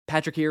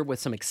Patrick here with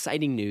some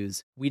exciting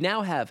news. We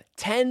now have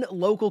 10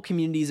 local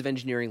communities of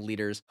engineering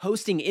leaders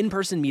hosting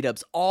in-person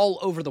meetups all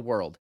over the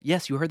world.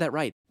 Yes, you heard that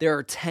right. There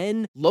are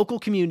 10 local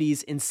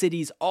communities in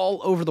cities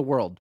all over the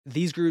world.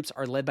 These groups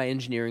are led by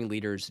engineering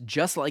leaders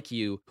just like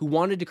you who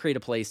wanted to create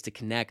a place to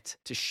connect,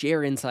 to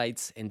share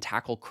insights, and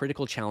tackle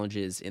critical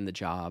challenges in the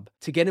job.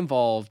 To get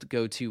involved,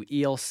 go to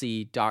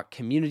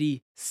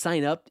elc.community.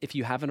 Sign up if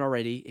you haven't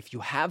already. If you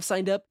have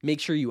signed up, make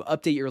sure you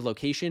update your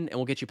location and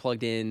we'll get you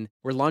plugged in.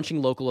 We're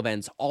launching local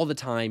events all the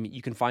time.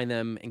 You can find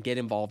them and get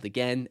involved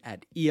again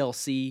at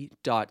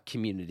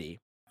elc.community.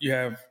 You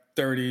have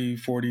 30,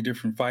 40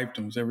 different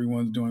fiefdoms.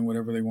 Everyone's doing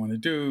whatever they want to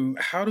do.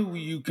 How do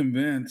you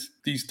convince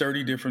these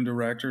 30 different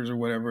directors or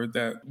whatever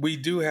that we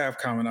do have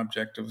common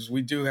objectives?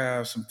 We do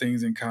have some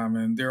things in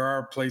common. There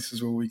are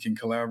places where we can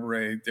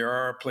collaborate. There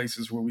are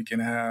places where we can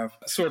have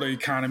sort of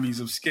economies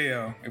of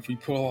scale if we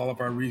pull all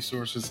of our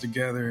resources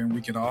together and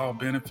we can all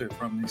benefit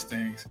from these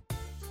things.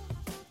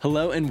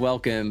 Hello and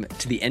welcome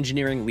to the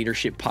Engineering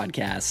Leadership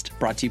Podcast,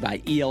 brought to you by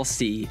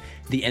ELC,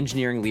 the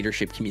Engineering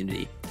Leadership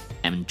Community.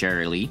 I'm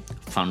Jerry Lee,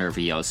 founder of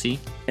ELC.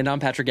 And I'm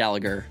Patrick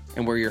Gallagher,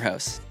 and we're your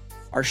hosts.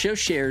 Our show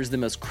shares the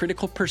most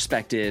critical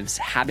perspectives,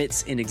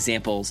 habits, and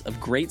examples of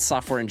great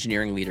software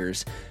engineering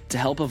leaders to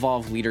help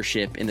evolve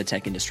leadership in the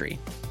tech industry.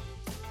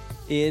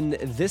 In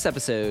this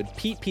episode,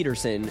 Pete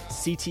Peterson,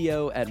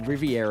 CTO at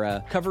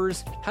Riviera,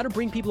 covers how to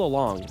bring people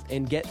along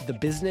and get the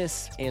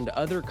business and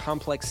other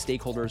complex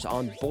stakeholders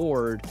on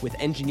board with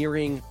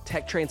engineering,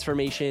 tech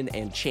transformation,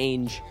 and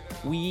change.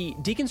 We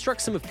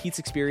deconstruct some of Pete's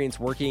experience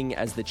working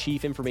as the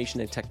Chief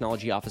Information and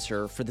Technology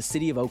Officer for the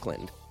City of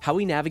Oakland, how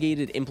he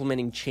navigated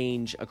implementing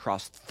change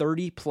across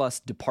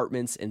 30-plus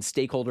departments and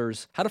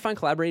stakeholders, how to find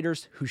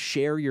collaborators who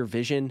share your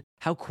vision,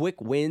 how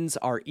quick wins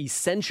are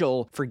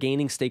essential for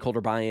gaining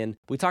stakeholder buy-in.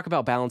 We talk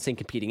about balancing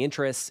competing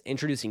interests,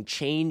 introducing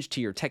change to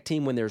your tech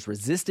team when there's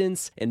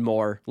resistance, and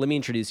more. Let me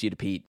introduce you to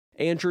Pete.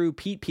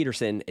 Pete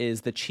Peterson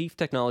is the Chief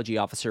Technology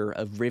Officer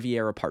of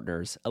Riviera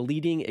Partners, a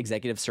leading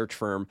executive search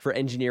firm for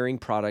engineering,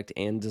 product,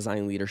 and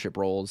design leadership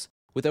roles.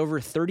 With over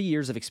 30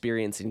 years of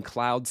experience in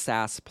cloud,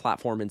 SaaS,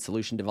 platform, and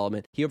solution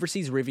development, he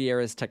oversees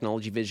Riviera's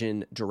technology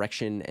vision,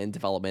 direction, and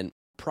development.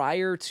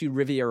 Prior to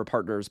Riviera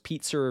Partners,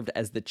 Pete served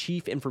as the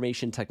Chief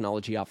Information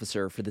Technology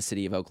Officer for the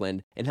City of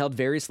Oakland and held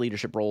various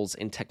leadership roles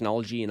in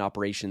technology and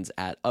operations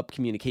at Up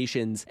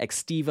Communications,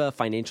 Extiva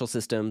Financial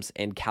Systems,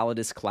 and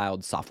Calidus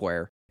Cloud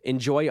Software.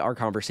 Enjoy our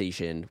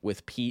conversation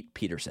with Pete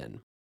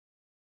Peterson.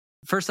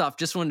 First off,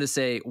 just wanted to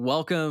say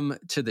welcome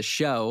to the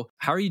show.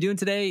 How are you doing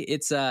today?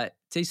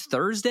 Today's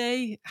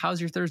Thursday. How's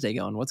your Thursday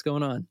going? What's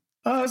going on?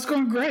 It's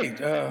going great.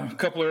 A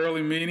couple of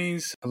early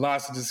meetings,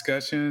 lots of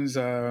discussions,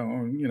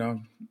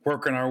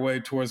 working our way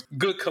towards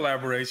good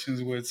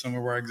collaborations with some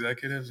of our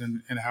executives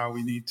and how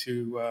we need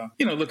to,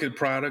 look at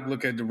product,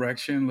 look at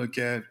direction, look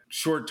at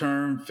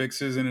short-term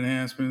fixes and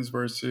enhancements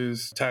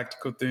versus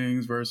tactical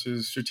things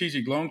versus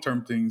strategic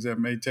long-term things that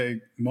may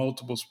take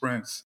multiple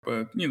sprints.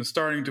 But,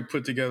 starting to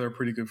put together a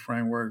pretty good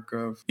framework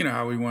of,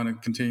 how we want to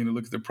continue to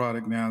look at the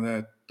product now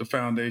that the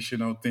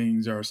foundational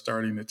things are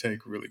starting to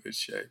take really good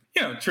shape.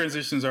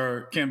 Transitions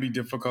can be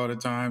difficult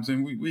at times,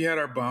 and we had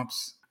our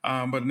bumps.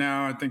 But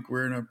now I think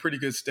we're in a pretty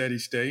good steady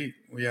state.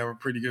 We have a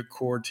pretty good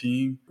core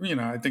team.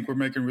 I think we're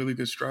making really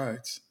good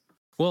strides.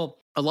 Well,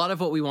 a lot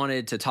of what we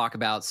wanted to talk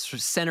about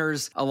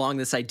centers along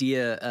this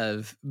idea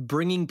of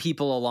bringing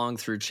people along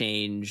through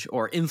change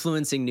or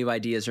influencing new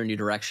ideas or new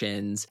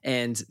directions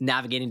and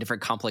navigating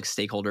different complex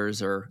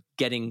stakeholders or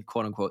getting,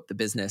 quote unquote, the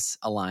business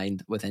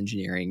aligned with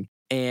engineering.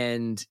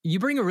 And you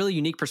bring a really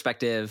unique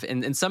perspective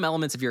and some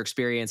elements of your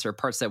experience are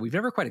parts that we've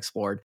never quite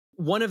explored.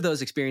 One of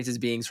those experiences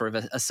being sort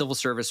of a civil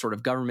service sort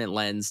of government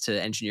lens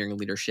to engineering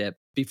leadership.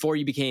 Before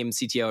you became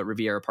CTO at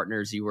Riviera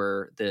Partners, you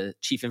were the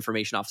Chief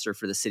Information Officer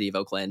for the City of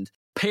Oakland,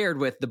 paired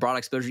with the broad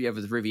exposure you have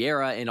with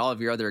Riviera and all of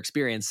your other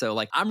experience.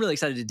 So I'm really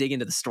excited to dig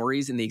into the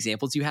stories and the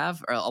examples you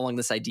have along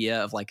this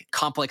idea of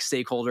complex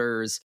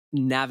stakeholders,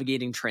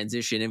 navigating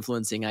transition,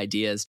 influencing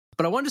ideas.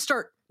 But I wanted to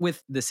start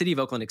with the City of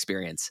Oakland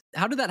experience.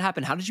 How did that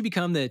happen? How did you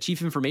become the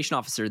Chief Information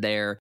Officer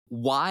there?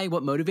 Why?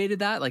 What motivated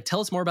that? Tell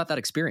us more about that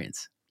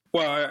experience.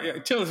 Well, I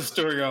tell this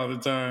story all the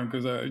time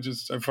because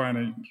I find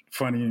it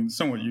funny and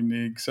somewhat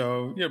unique.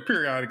 So,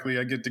 periodically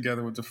I get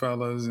together with the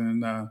fellas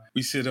and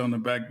we sit on the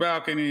back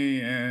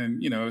balcony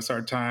and, it's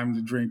our time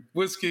to drink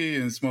whiskey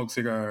and smoke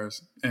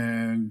cigars.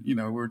 And,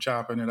 we're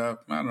chopping it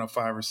up. I don't know,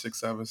 5 or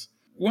 6 of us.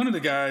 One of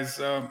the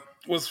guys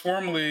was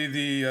formerly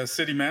the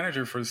city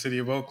manager for the City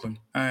of Oakland,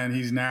 and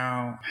he's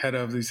now head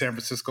of the San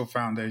Francisco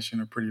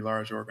Foundation, a pretty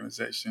large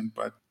organization.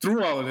 But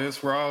through all of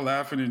this, we're all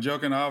laughing and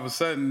joking. All of a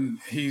sudden,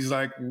 he's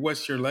like,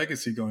 what's your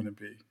legacy going to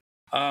be?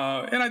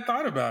 And I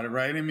thought about it,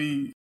 right? I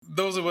mean,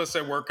 those of us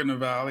that work in the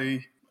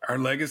Valley, our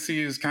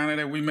legacy is kind of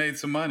that we made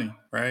some money,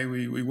 right?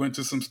 We went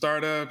to some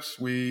startups,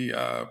 we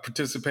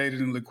participated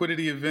in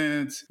liquidity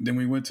events, then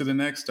we went to the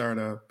next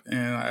startup.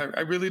 And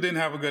I really didn't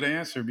have a good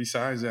answer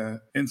besides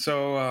that. And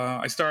so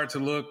I started to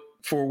look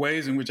for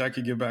ways in which I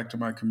could give back to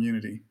my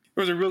community.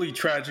 There was a really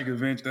tragic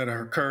event that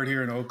occurred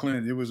here in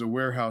Oakland. It was a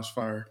warehouse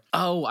fire.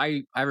 Oh,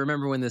 I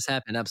remember when this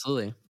happened.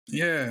 Absolutely.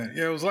 Yeah,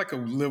 it was like a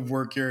live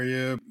work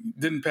area.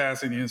 Didn't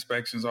pass any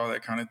inspections, all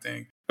that kind of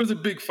thing. It was a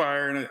big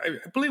fire, and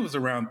I believe it was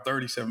around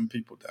 37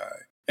 people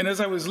died. And as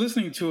I was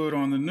listening to it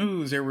on the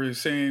news, they were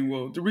saying,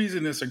 well, the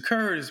reason this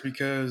occurred is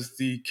because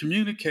the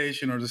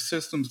communication or the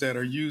systems that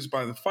are used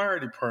by the fire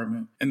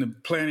department and the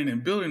planning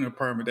and building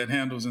department that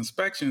handles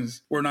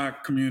inspections were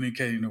not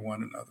communicating to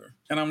one another.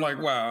 And I'm like,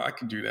 wow, I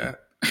can do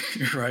that.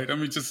 Right. I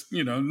mean, just,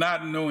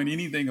 not knowing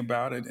anything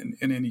about it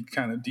in any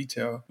kind of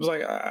detail. It was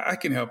like, I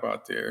can help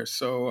out there.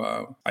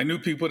 So I knew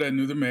people that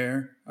knew the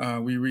mayor.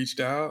 We reached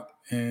out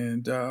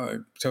and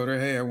told her,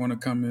 hey, I want to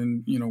come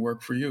and,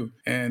 work for you.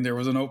 And there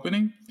was an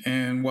opening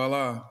and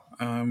voila,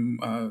 I'm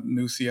a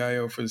new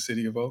CIO for the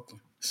city of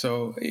Oakland.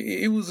 So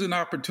it was an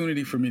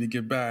opportunity for me to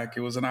give back.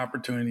 It was an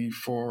opportunity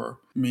for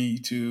me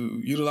to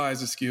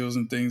utilize the skills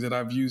and things that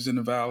I've used in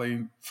the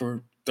Valley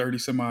for 30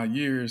 some odd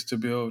years to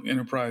build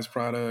enterprise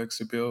products,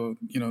 to build,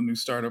 new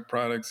startup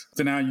products,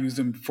 to now use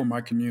them for my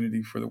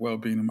community, for the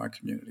well-being of my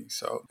community.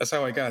 So that's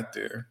how I got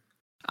there.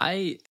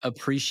 I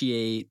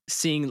appreciate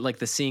seeing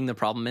the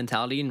problem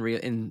mentality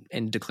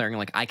and declaring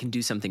like I can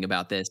do something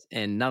about this.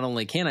 And not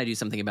only can I do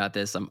something about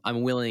this,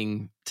 I'm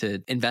willing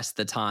to invest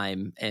the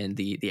time and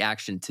the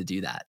action to do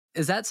that.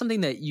 Is that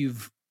something that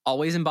you've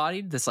always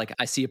embodied? This like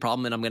I see a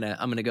problem and I'm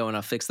gonna go and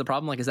I'll fix the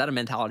problem. Like is that a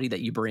mentality that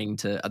you bring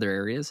to other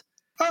areas?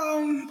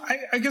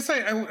 I guess I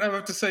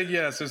have to say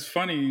yes. It's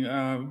funny.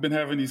 I've been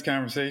having these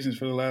conversations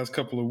for the last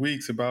couple of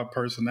weeks about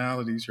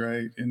personalities,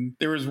 right? And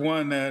there was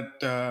one that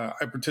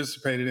I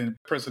participated in,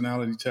 a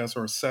personality test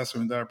or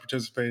assessment that I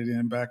participated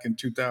in back in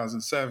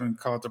 2007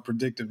 called the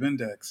Predictive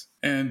Index.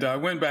 And I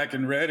went back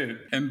and read it.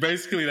 And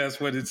basically that's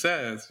what it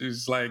says.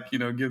 It's like,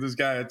 give this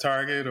guy a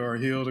target or a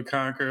hill to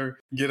conquer,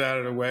 get out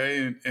of the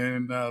way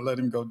and let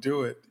him go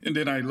do it. And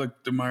then I looked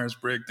at the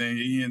Myers-Briggs thing,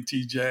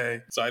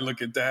 ENTJ. So I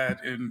look at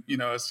that and,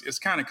 it's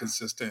kind of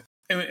consistent.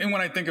 And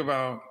when I think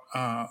about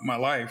my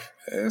life,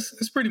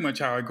 it's pretty much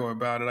how I go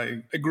about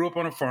it. I grew up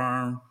on a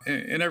farm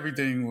and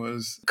everything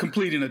was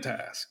completing a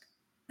task.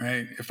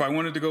 Right. If I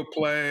wanted to go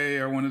play,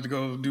 or I wanted to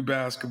go do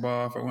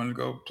basketball, if I wanted to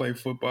go play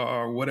football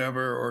or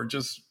whatever, or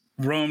just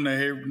roam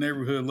the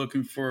neighborhood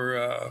looking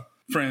for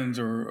friends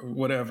or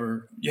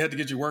whatever, you had to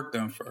get your work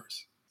done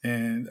first.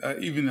 And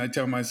even I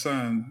tell my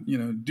son,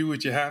 do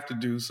what you have to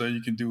do so you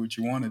can do what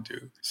you want to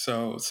do.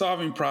 So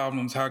solving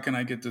problems, how can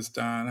I get this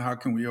done? How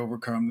can we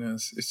overcome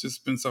this? It's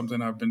just been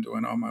something I've been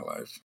doing all my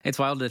life. It's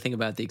wild to think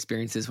about the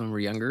experiences when we're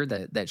younger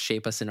that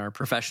shape us in our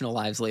professional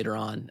lives later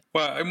on.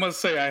 Well, I must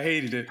say I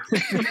hated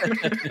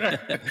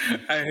it.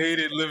 I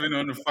hated living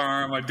on the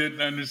farm. I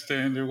didn't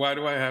understand it. Why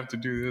do I have to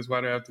do this?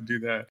 Why do I have to do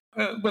that?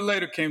 But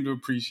later came to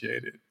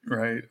appreciate it,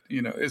 right?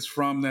 It's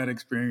from that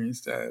experience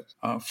that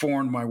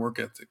formed my work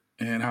ethic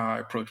and how I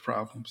approach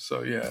problems.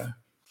 So, yeah.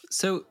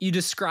 So you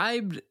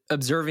described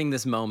observing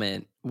this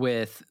moment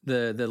with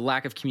the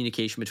lack of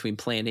communication between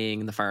planning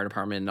and the fire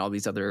department and all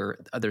these other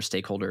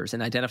stakeholders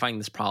and identifying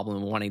this problem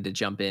and wanting to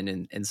jump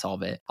in and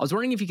solve it. I was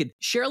wondering if you could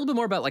share a little bit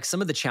more about like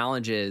some of the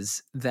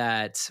challenges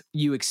that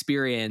you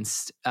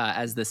experienced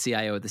as the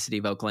CIO of the city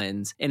of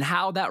Oakland and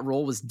how that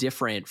role was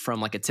different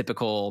from like a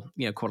typical,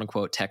 quote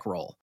unquote tech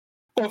role.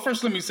 Well,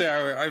 first, let me say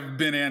I've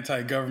been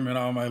anti-government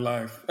all my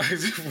life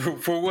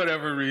for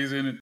whatever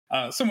reason.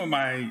 Some of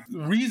my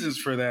reasons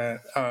for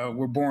that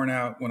were borne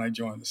out when I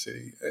joined the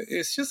city.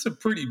 It's just a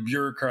pretty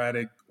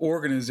bureaucratic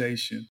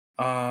organization.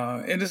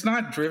 And it's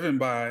not driven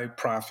by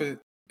profit.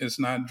 It's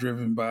not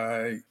driven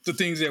by the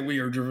things that we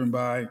are driven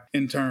by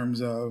in terms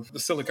of the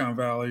Silicon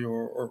Valley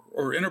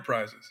or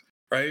enterprises,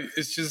 right?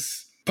 It's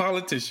just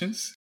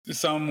politicians.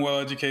 Some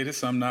well-educated,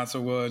 some not so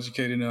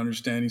well-educated in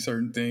understanding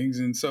certain things.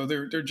 And so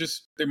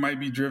they might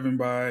be driven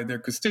by their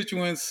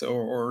constituents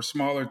or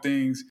smaller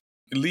things.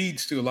 It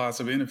leads to lots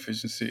of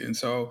inefficiency. And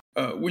so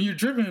when you're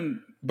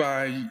driven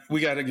by,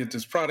 we got to get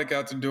this product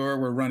out the door,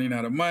 we're running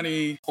out of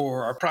money,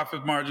 or our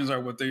profit margins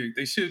are what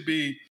they should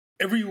be,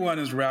 everyone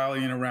is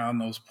rallying around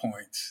those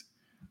points.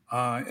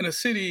 In a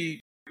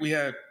city, we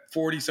had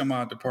 40 some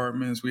odd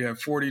departments. We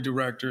have 40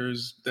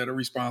 directors that are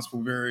responsible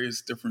for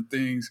various different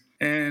things.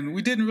 And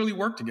we didn't really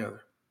work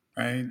together,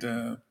 right?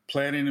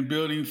 Planning and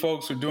building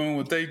folks are doing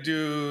what they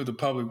do. The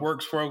public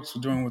works folks are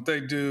doing what they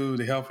do.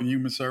 The health and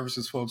human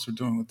services folks are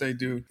doing what they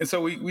do. And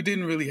so we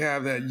didn't really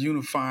have that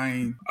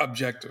unifying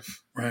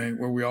objective, right?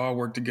 Where we all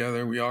work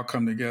together, we all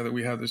come together,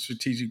 we have the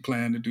strategic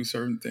plan to do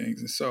certain things.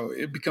 And so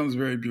it becomes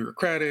very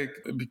bureaucratic,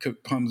 it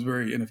becomes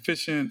very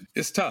inefficient.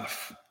 It's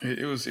tough.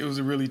 It was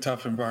a really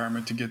tough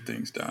environment to get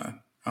things done.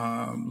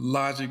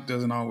 Logic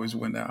doesn't always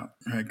win out,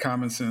 right?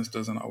 Common sense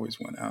doesn't always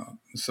win out.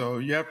 So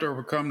you have to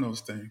overcome those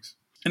things.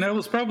 And that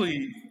was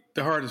probably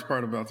the hardest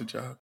part about the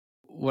job.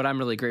 What I'm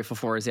really grateful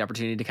for is the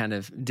opportunity to kind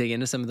of dig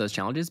into some of those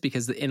challenges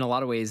because in a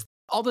lot of ways,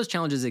 all those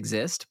challenges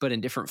exist, but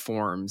in different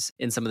forms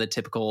in some of the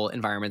typical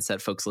environments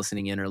that folks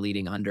listening in are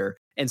leading under.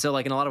 And so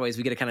like in a lot of ways,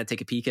 we get to kind of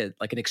take a peek at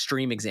like an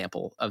extreme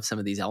example of some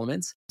of these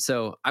elements.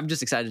 So I'm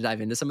just excited to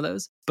dive into some of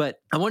those. But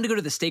I wanted to go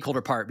to the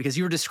stakeholder part because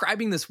you were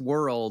describing this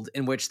world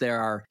in which there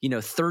are,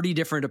 30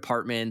 different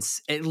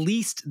departments, at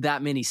least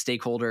that many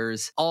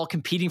stakeholders, all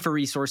competing for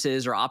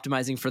resources or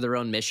optimizing for their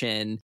own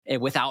mission,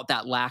 and without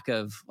that lack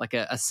of like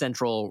a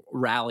central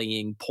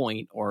rallying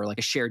point or like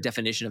a shared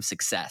definition of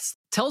success.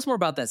 Tell us more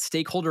about that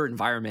stakeholder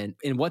environment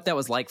and what that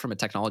was like from a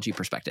technology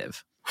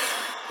perspective.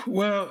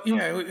 Well,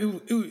 yeah,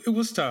 it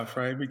was tough,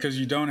 right? Because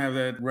you don't have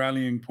that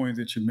rallying point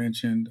that you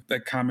mentioned,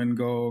 that common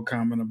goal,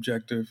 common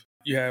objective.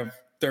 You have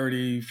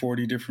 30,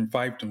 40 different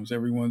fiefdoms.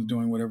 Everyone's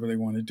doing whatever they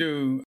want to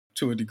do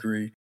to a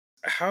degree.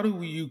 How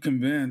do you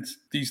convince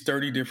these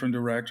 30 different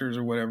directors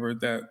or whatever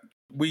that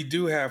we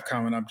do have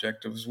common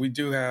objectives? We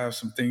do have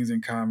some things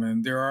in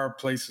common. There are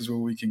places where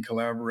we can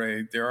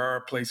collaborate. There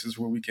are places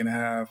where we can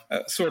have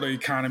sort of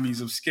economies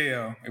of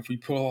scale if we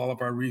pull all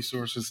of our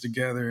resources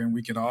together and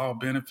we can all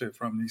benefit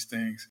from these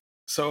things.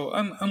 So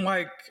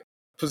unlike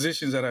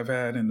positions that I've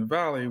had in the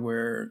Valley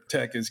where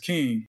tech is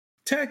king,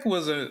 tech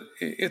was at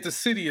the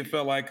city, it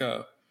felt like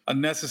a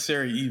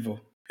necessary evil.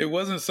 It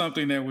wasn't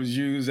something that was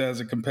used as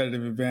a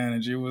competitive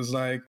advantage. It was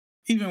like,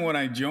 even when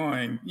I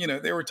joined,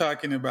 they were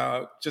talking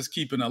about just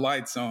keeping the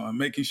lights on,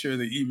 making sure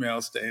the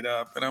email stayed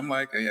up. And I'm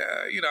like, yeah,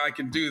 I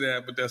can do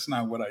that, but that's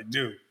not what I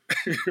do.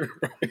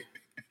 Right?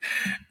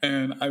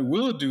 And I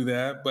will do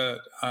that,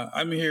 but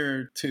I'm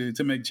here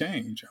to make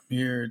change. I'm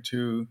here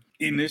to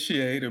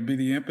initiate or be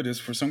the impetus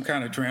for some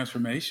kind of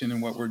transformation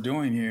in what we're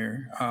doing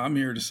here. I'm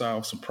here to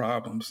solve some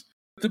problems.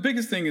 The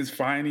biggest thing is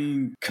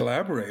finding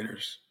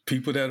collaborators,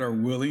 people that are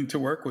willing to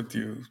work with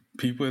you,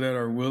 people that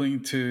are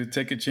willing to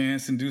take a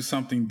chance and do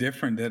something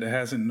different that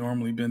hasn't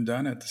normally been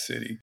done at the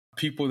city,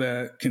 people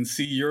that can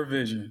see your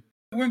vision.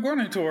 When going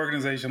into an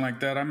organization like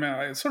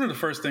that, sort of the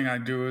first thing I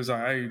do is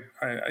I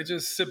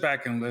just sit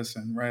back and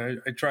listen, right?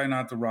 I try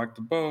not to rock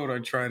the boat. I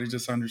try to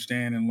just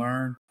understand and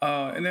learn.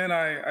 And then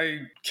I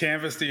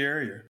canvass the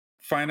area.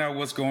 Find out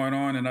what's going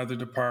on in other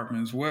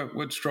departments.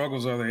 What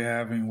struggles are they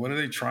having? What are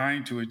they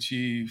trying to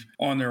achieve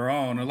on their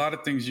own? A lot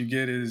of things you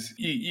get is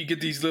you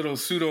get these little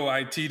pseudo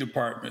IT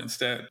departments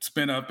that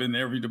spin up in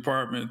every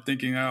department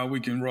thinking, we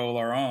can roll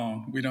our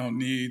own. We don't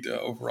need the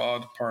overall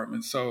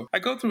department. So I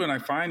go through and I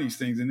find these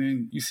things, and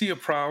then you see a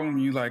problem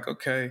and you're like,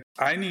 okay,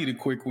 I need a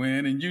quick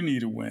win and you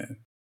need a win.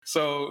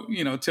 So,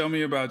 tell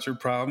me about your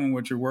problem,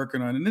 what you're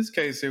working on. In this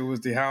case, it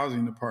was the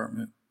housing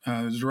department.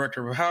 The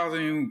director of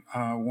housing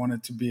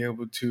wanted to be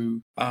able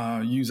to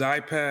use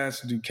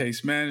iPads to do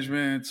case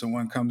management.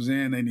 Someone comes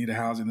in, they need a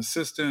housing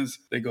assistance.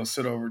 They go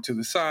sit over to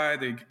the side.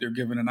 They're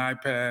given an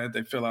iPad.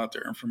 They fill out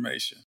their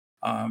information.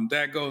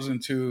 That goes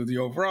into the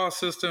overall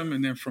system.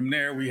 And then from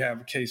there, we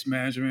have a case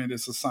management.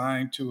 It's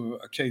assigned to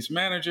a case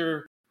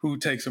manager who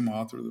takes them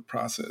all through the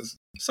process.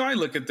 So I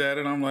look at that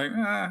and I'm like,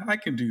 I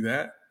can do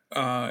that.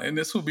 And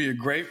this will be a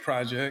great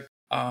project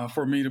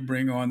for me to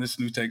bring on this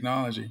new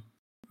technology.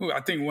 I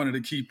think one of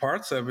the key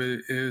parts of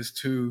it is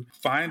to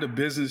find a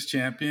business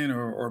champion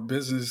or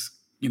business,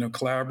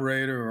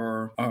 collaborator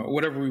or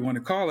whatever we want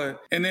to call it,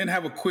 and then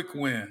have a quick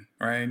win,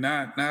 right?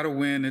 Not a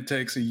win that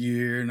takes a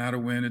year, not a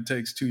win that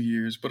takes 2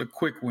 years, but a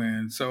quick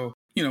win. So,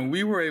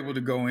 we were able to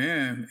go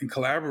in and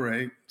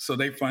collaborate. So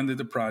they funded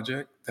the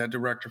project. That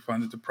director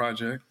funded the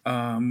project.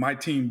 My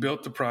team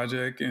built the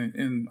project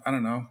in I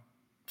don't know,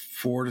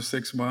 4 to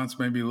 6 months,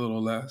 maybe a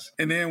little less.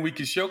 And then we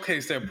could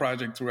showcase that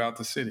project throughout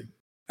the city.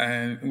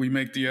 And we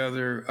make the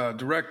other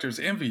directors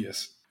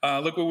envious.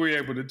 Look what we were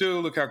able to do.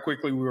 Look how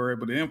quickly we were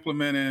able to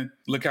implement it.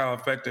 Look how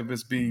effective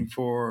it's being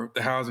for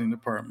the housing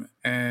department.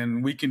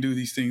 And we can do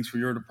these things for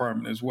your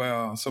department as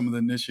well. Some of the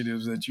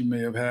initiatives that you may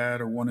have had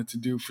or wanted to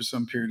do for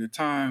some period of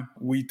time,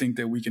 we think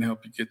that we can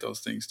help you get those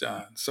things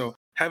done. So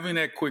having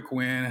that quick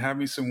win,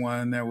 having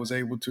someone that was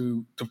able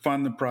to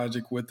fund the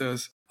project with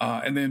us,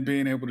 and then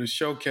being able to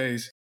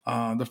showcase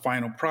the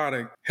final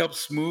product helps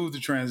smooth the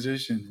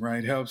transition,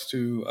 right? Helps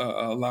to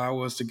allow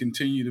us to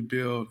continue to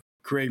build,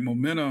 create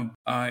momentum,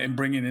 and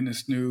bringing in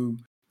this new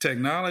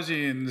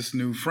technology and this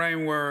new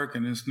framework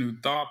and this new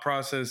thought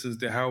processes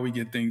to how we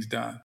get things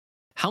done.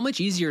 How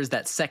much easier is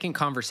that second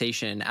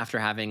conversation after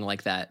having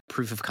like that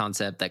proof of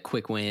concept, that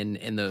quick win,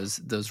 and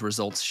those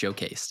results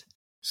showcased?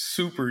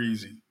 Super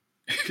easy.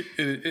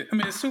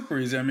 It's super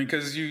easy.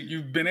 Because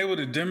you've been able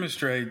to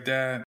demonstrate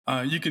that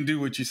you can do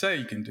what you say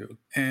you can do.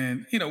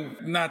 And,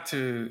 not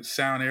to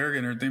sound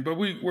arrogant or anything, but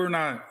we're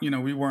not,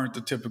 we weren't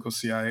the typical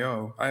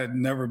CIO. I had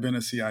never been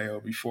a CIO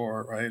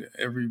before, right?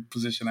 Every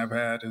position I've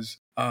had is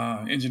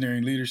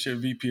engineering leadership,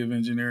 VP of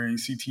engineering,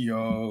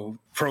 CTO,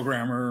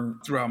 programmer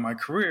throughout my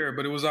career,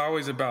 but it was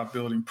always about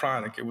building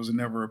product. It was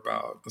never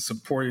about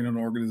supporting an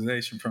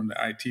organization from the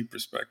IT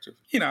perspective.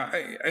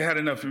 I had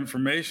enough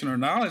information or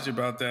knowledge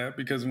about that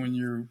because when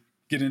you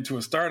get into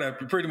a startup,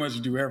 you pretty much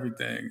do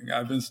everything.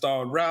 I've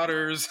installed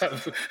routers.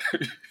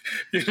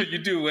 You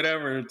do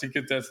whatever to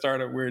get that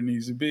startup where it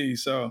needs to be.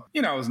 So,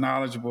 I was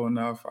knowledgeable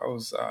enough.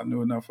 I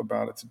knew enough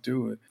about it to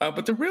do it.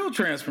 But the real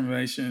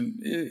transformation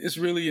is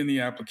really in the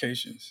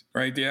applications,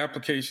 right? The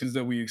applications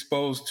that we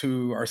expose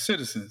to our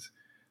citizens.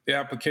 the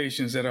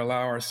applications that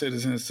allow our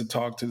citizens to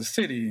talk to the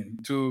city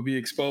and to be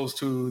exposed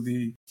to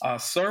the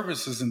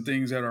services and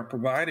things that are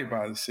provided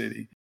by the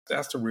city.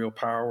 That's the real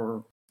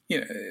power.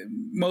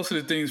 Most of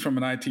the things from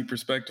an IT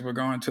perspective are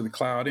going to the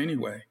cloud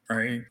anyway,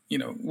 right?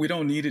 We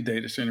don't need a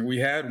data center. We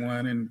had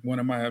one, and one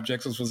of my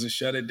objectives was to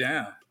shut it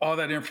down. All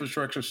that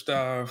infrastructure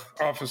stuff,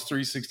 Office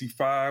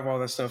 365, all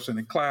that stuff's in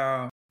the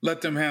cloud.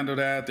 Let them handle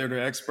that. They're the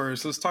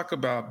experts. Let's talk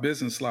about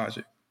business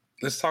logic.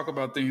 Let's talk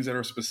about things that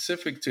are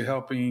specific to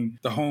helping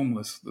the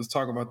homeless. Let's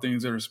talk about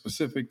things that are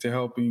specific to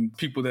helping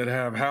people that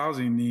have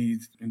housing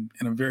needs in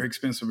a very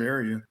expensive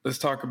area. Let's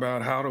talk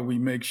about how do we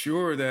make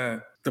sure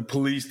that the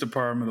police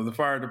department or the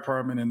fire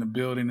department and the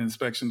building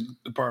inspection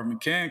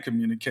department can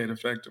communicate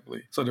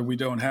effectively so that we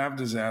don't have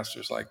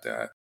disasters like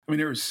that. I mean,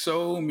 there are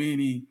so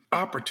many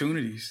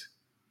opportunities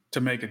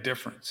to make a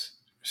difference.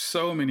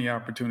 So many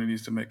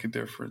opportunities to make a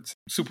difference.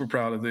 Super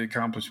proud of the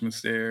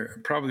accomplishments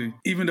there. Probably,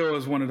 even though it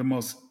was one of the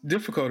most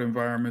difficult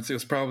environments, it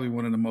was probably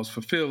one of the most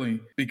fulfilling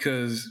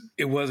because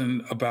it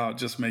wasn't about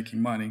just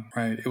making money,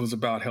 right? It was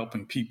about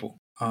helping people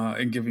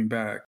and giving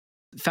back.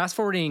 Fast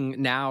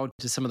forwarding now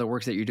to some of the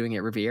work that you're doing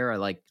at Riviera,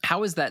 like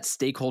how has that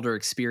stakeholder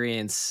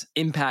experience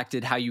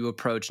impacted how you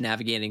approach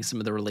navigating some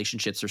of the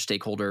relationships or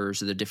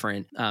stakeholders or the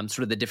different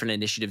the different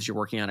initiatives you're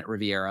working on at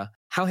Riviera?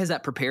 How has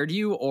that prepared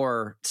you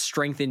or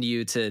strengthened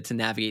you to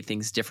navigate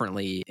things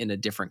differently in a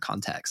different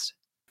context?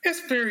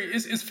 It's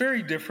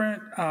very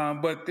different,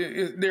 but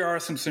there are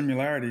some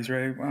similarities,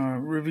 right?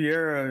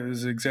 Riviera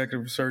is an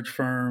executive search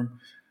firm.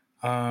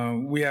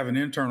 We have an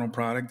internal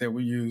product that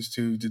we use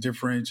to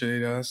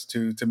differentiate us,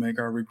 to make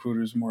our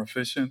recruiters more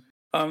efficient.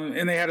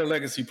 And they had a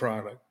legacy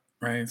product,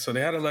 right? So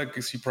they had a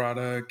legacy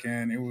product,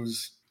 and it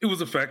was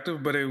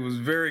effective, but it was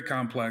very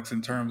complex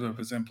in terms of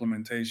its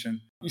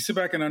implementation. You sit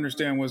back and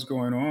understand what's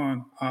going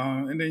on,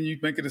 and then you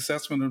make an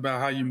assessment about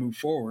how you move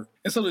forward.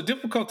 And so the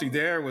difficulty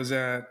there was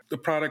that the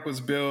product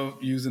was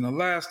built using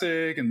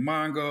Elastic and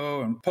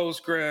Mongo and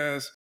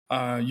Postgres,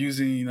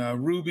 using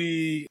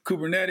Ruby,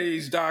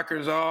 Kubernetes,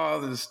 Dockers,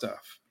 all this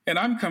stuff. And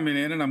I'm coming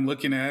in and I'm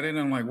looking at it and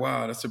I'm like,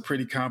 wow, that's a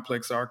pretty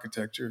complex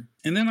architecture.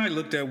 And then I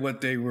looked at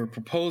what they were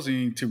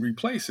proposing to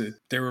replace it.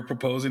 They were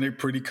proposing a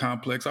pretty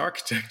complex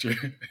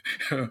architecture,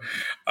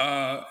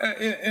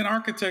 an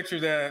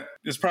architecture that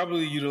is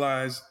probably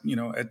utilized,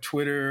 at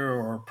Twitter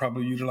or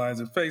probably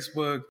utilized at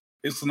Facebook.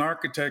 It's an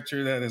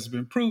architecture that has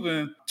been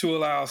proven to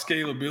allow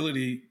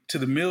scalability to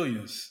the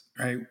millions,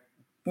 right?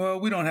 Well,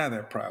 we don't have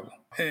that problem.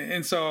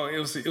 And so it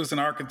was an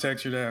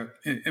architecture that,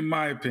 in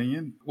my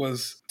opinion,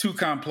 was too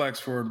complex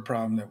for the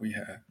problem that we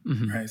had,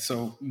 right?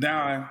 So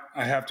now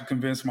I have to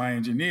convince my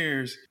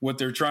engineers what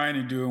they're trying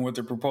to do and what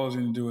they're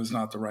proposing to do is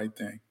not the right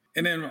thing.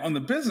 And then on the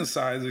business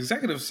side, the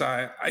executive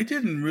side, I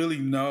didn't really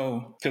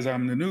know, because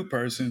I'm the new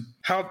person,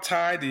 how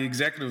tied the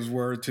executives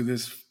were to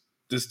this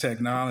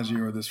technology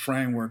or this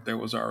framework that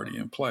was already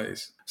in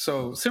place.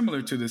 So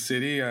similar to the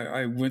city,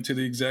 I went to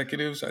the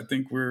executives. I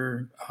think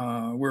we're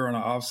on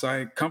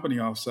an company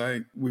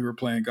offsite. We were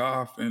playing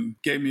golf and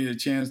gave me a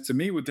chance to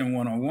meet with them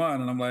one-on-one.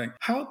 And I'm like,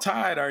 how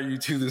tied are you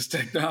to this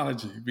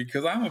technology?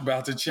 Because I'm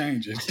about to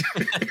change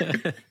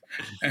it.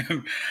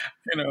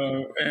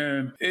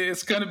 And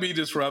it's going to be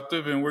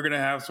disruptive, and we're going to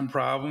have some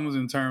problems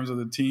in terms of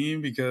the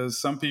team because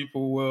some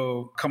people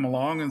will come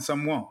along and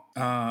some won't.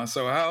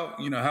 So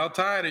how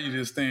tied are you to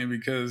this thing?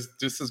 Because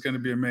this is going to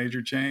be a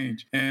major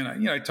change. And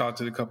I talked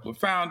to a couple of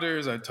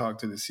founders. I talked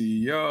to the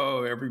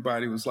CEO.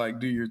 Everybody was like,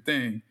 "Do your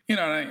thing."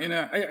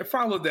 I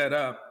followed that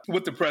up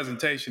with the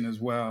presentation as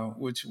well,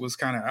 which was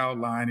kind of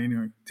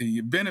outlining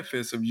the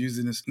benefits of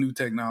using this new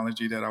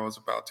technology that I was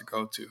about to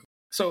go to.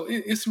 So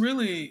it's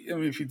really,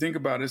 if you think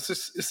about it,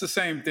 it's the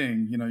same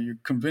thing. You're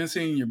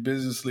convincing your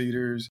business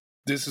leaders,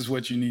 this is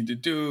what you need to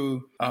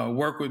do,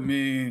 work with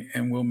me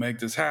and we'll make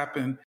this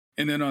happen.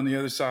 And then on the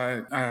other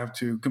side, I have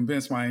to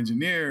convince my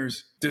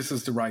engineers, this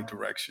is the right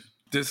direction.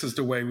 This is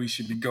the way we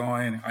should be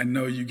going. I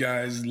know you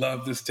guys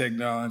love this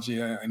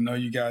technology. I know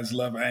you guys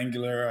love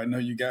Angular. I know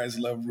you guys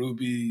love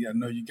Ruby. I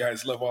know you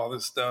guys love all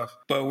this stuff,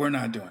 but we're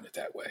not doing it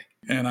that way.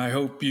 And I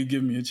hope you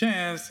give me a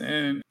chance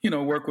and,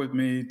 work with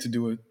me to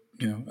do it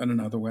in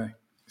another way.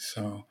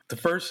 So the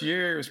first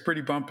year was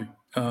pretty bumpy,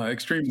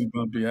 extremely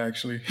bumpy,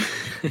 actually.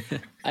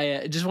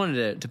 I just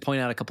wanted to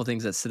point out a couple of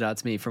things that stood out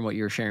to me from what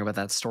you were sharing about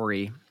that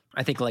story.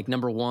 I think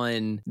number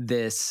one,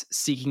 this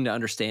seeking to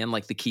understand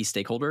the key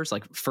stakeholders,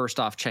 first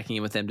off, checking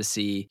in with them to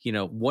see,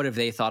 what have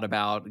they thought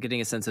about,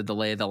 getting a sense of the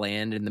lay of the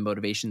land and the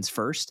motivations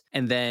first.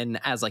 And then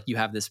as you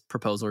have this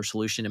proposal or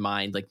solution in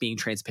mind, being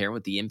transparent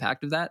with the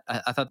impact of that.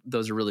 I thought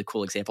those are really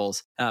cool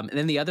examples. And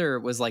then the other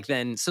was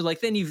then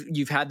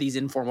you've had these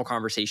informal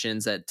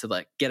conversations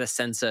to get a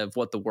sense of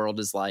what the world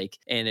is like.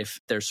 And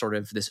if there's sort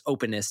of this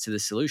openness to the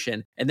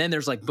solution, and then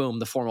there's boom,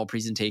 the formal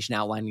presentation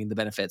outlining the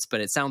benefits. But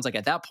it sounds like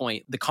at that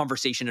point, the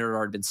conversation had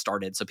already been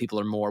started. So people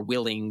are more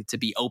willing to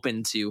be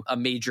open to a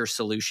major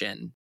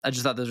solution. I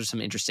just thought those are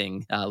some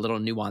interesting little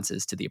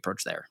nuances to the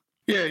approach there.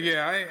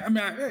 Yeah.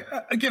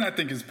 I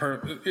think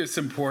it's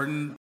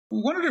important.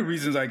 One of the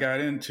reasons I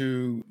got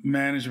into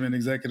management,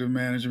 executive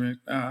management,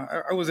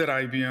 I was at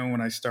IBM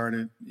when I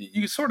started.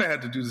 You sort of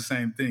had to do the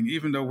same thing,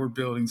 even though we're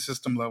building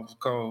system level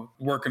code,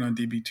 working on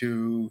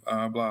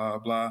DB2, blah,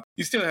 blah.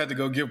 You still had to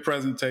go give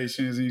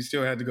presentations and you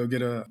still had to go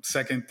get a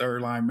second,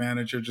 third line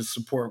manager to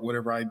support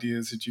whatever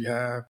ideas that you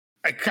have.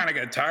 I kind of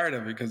got tired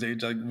of it because they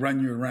like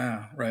run you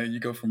around, right? You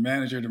go from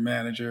manager to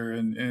manager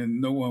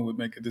and no one would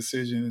make a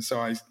decision. And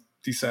so I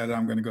decided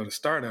I'm going to go to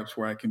startups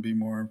where I can be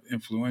more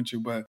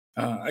influential. But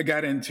I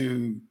got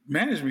into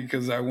management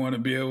because I want to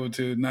be able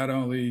to not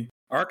only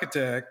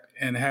architect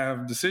and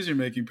have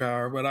decision-making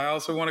power, but I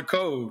also want to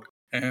code.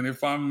 And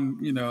if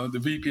I'm, the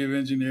VP of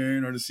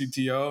engineering or the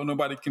CTO,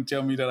 nobody can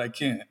tell me that I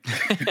can't.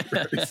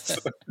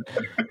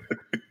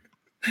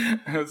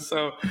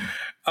 So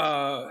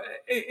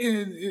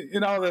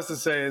in all that's to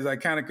say is I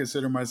kind of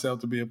consider myself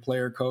to be a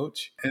player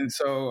coach. And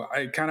so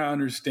I kind of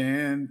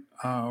understand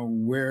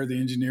where the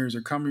engineers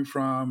are coming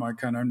from. I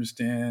kind of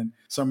understand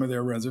some of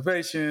their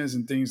reservations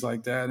and things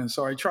like that. And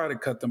so I try to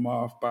cut them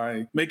off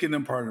by making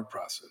them part of the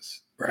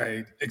process.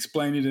 Right.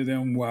 Explaining to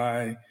them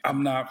why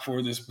I'm not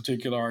for this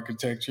particular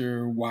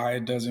architecture, why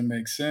it doesn't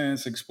make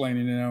sense,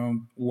 explaining to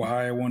them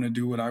why I want to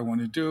do what I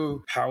want to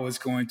do, how it's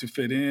going to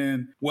fit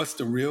in, what's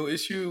the real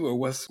issue or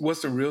what's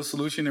the real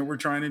solution that we're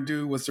trying to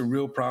do, what's the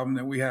real problem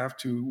that we have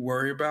to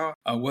worry about,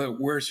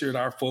 where should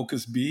our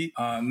focus be,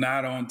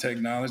 not on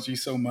technology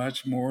so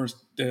much, more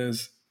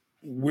as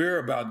we're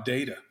about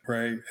data,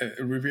 right? At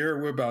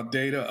Revere, we're about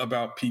data,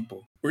 about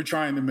people. We're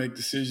trying to make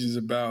decisions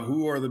about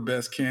who are the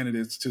best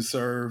candidates to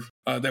serve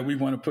that we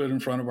want to put in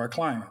front of our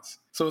clients.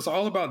 So it's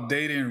all about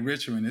data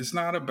enrichment. It's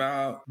not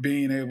about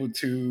being able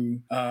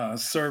to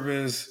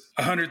service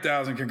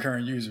 100,000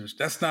 concurrent users.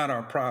 That's not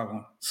our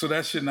problem. So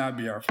that should not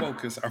be our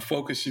focus. Our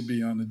focus should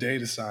be on the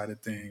data side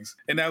of things.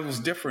 And that was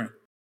different.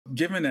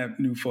 Given that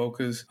new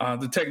focus,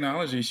 the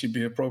technology should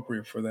be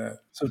appropriate for that.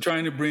 So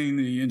trying to bring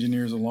the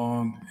engineers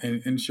along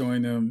and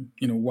showing them,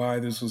 why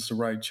this was the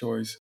right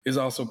choice is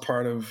also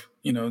part of,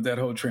 that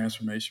whole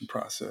transformation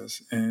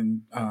process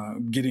and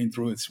getting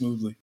through it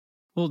smoothly.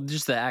 Well,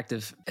 just the act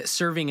of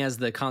serving as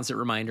the constant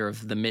reminder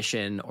of the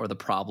mission or the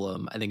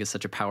problem, I think is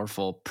such a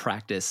powerful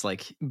practice.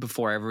 Like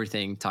before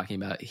everything,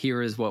 talking about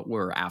here is what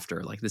we're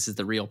after. Like this is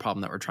the real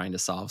problem that we're trying to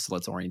solve. So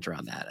let's orient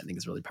around that. I think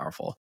is really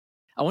powerful.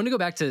 I want to go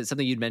back to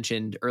something you'd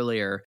mentioned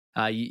earlier.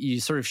 You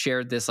sort of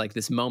shared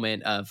this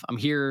moment of, I'm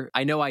here,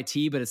 I know IT,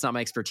 but it's not my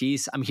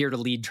expertise. I'm here to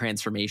lead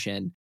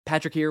transformation.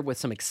 Patrick here with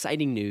some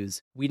exciting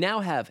news. We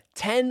now have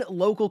 10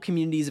 local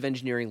communities of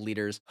engineering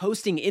leaders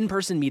hosting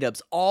in-person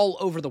meetups all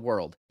over the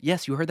world.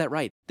 Yes, you heard that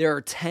right. There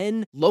are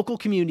 10 local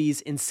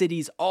communities in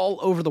cities all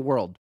over the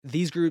world.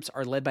 These groups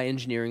are led by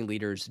engineering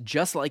leaders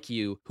just like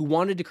you who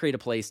wanted to create a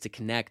place to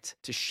connect,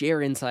 to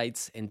share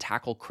insights, and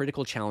tackle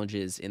critical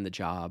challenges in the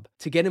job.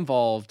 To get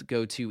involved,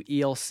 go to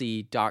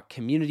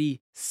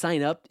elc.community.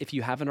 Sign up if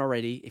you haven't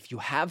already. If you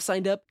have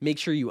signed up, make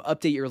sure you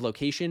update your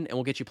location and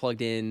we'll get you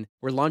plugged in.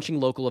 We're launching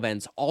local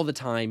events all the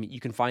time. You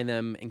can find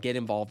them and get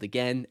involved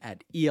again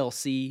at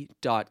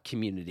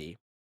elc.community.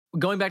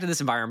 Going back to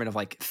this environment of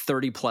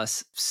 30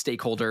 plus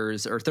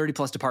stakeholders or 30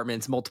 plus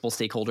departments, multiple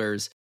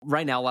stakeholders,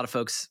 right now a lot of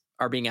folks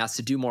are being asked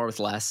to do more with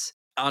less.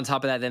 On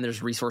top of that, then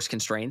there's resource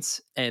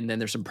constraints, and then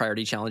there's some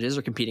priority challenges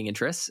or competing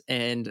interests.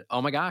 And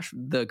oh my gosh,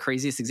 the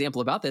craziest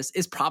example about this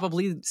is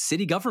probably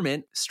city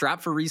government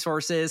strapped for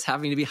resources,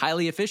 having to be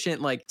highly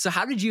efficient. So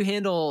how did you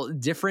handle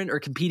different or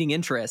competing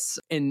interests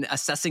in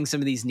assessing some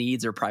of these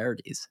needs or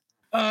priorities?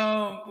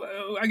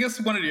 I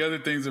guess one of the other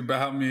things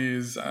about me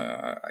is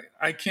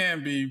I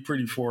can be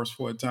pretty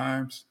forceful at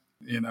times.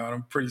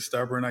 I'm pretty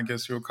stubborn, I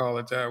guess you'll call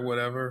it that,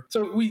 whatever.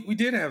 So we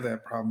did have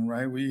that problem,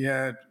 right? We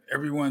had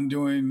everyone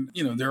doing,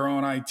 their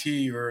own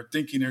IT or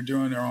thinking they're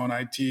doing their own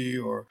IT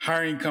or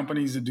hiring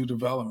companies to do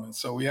development.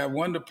 So we have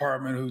one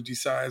department who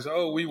decides,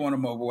 we want a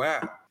mobile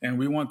app and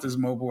we want this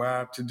mobile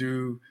app to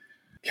do,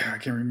 I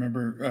can't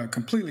remember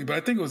completely, but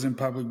I think it was in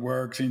Public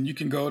Works. And you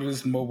can go to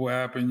this mobile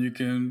app and you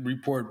can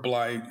report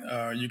blight,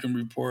 you can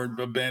report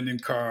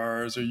abandoned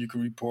cars, or you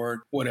can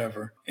report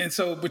whatever. And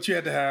so, but you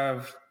had to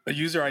have a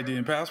user ID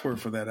and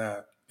password for that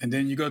app. And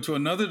then you go to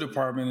another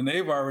department and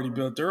they've already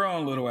built their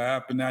own little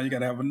app. And now you got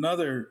to have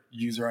another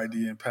user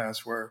ID and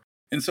password.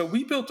 And so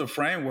we built a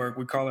framework,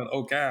 we call it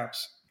Oak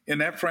Apps.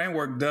 And that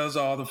framework does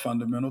all the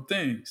fundamental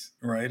things,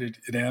 right? It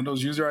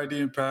handles user ID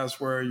and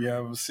password. You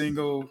have a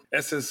single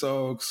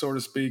SSO, so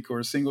to speak, or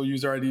a single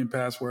user ID and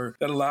password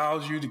that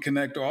allows you to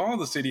connect to all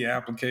the city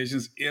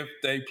applications if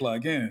they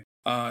plug in.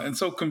 And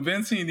so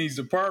convincing these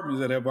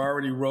departments that have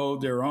already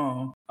rolled their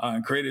own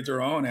and created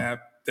their own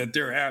app, that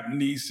their app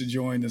needs to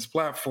join this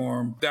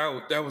platform,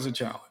 that was a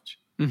challenge.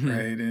 Mm-hmm.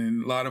 Right.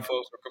 And a lot of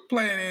folks were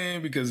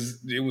complaining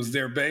because it was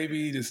their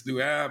baby, this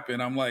new app.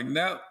 And I'm like,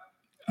 no,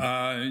 you're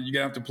going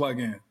to have to plug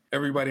in.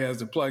 Everybody has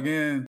to plug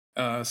in.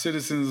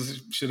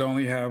 Citizens should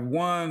only have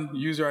one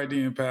user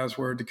ID and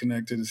password to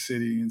connect to the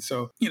city. And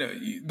so,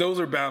 those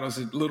are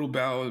little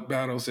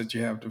battles that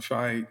you have to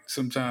fight.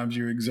 Sometimes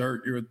you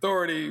exert your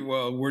authority.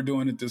 Well, we're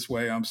doing it this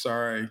way. I'm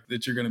sorry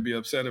that you're going to be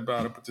upset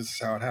about it, but this is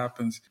how it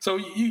happens. So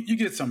you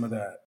get some of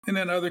that. And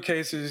in other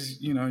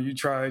cases, you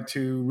try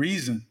to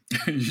reason.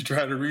 You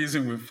try to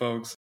reason with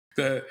folks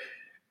that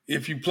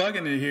if you plug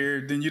into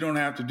here, then you don't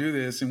have to do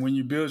this. And when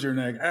you build your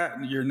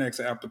next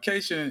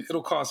application,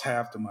 it'll cost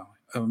half the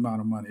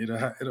amount of money.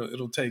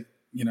 It'll take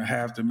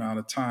half the amount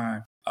of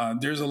time.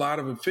 There's a lot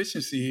of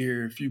efficiency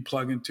here if you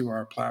plug into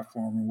our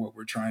platform and what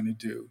we're trying to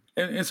do.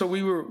 And so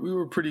we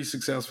were pretty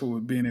successful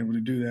with being able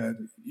to do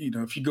that.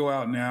 If you go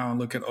out now and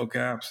look at Oak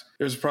Apps,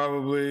 there's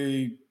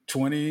probably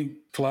 20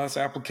 plus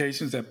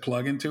applications that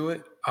plug into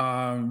it,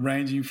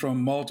 ranging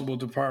from multiple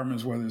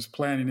departments, whether it's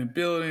planning and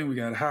building, we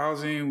got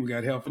housing, we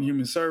got health and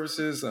human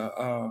services,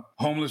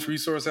 homeless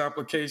resource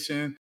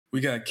application. We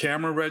got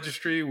camera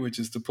registry, which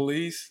is the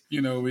police.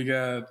 We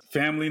got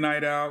family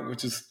night out,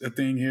 which is a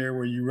thing here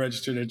where you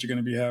register that you're going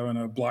to be having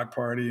a block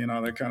party and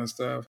all that kind of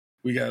stuff.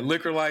 We got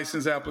liquor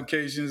license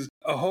applications,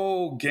 a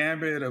whole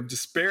gambit of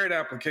disparate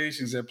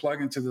applications that plug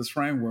into this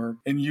framework.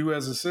 And you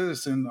as a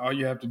citizen, all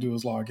you have to do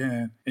is log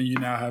in and you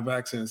now have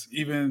access.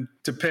 Even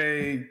to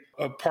pay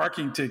a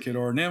parking ticket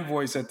or an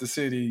invoice at the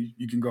city,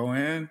 you can go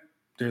in,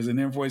 there's an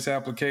invoice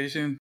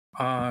application,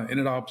 and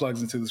it all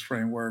plugs into this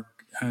framework.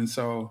 And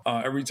so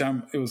every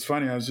time, it was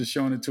funny, I was just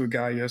showing it to a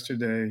guy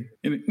yesterday.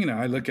 And,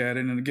 I look at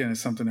it, and again, it's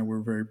something that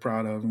we're very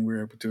proud of and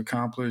we're able to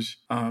accomplish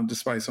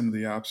despite some of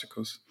the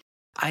obstacles.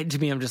 To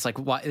me, I'm just like,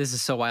 wow, this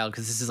is so wild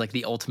because this is like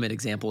the ultimate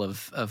example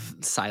of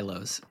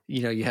silos.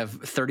 You have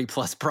 30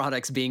 plus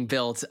products being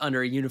built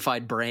under a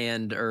unified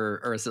brand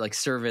or like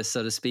service,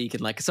 so to speak.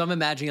 And so I'm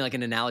imagining like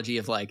an analogy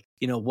of like,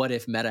 what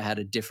if Meta had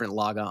a different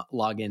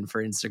login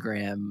for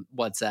Instagram,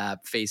 WhatsApp,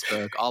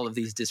 Facebook, all of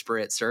these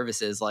disparate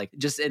services,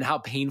 and how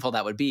painful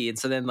that would be. And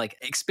so then like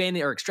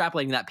expanding or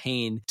extrapolating that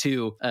pain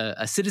to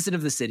a citizen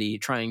of the city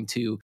trying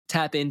to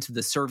tap into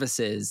the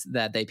services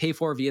that they pay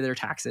for via their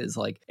taxes,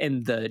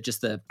 and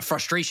the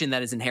frustration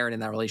that is inherent in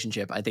that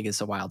relationship, I think is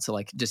so wild.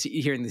 So just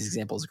hearing these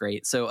examples is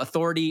great. So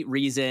authority,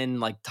 reason,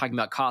 talking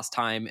about cost,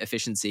 time,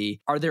 efficiency.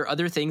 Are there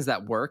other things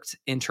that worked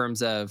in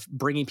terms of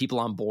bringing people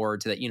on board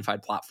to that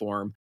unified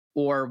platform?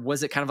 Or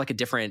was it kind of like a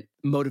different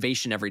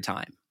motivation every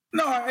time?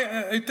 No,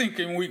 I think,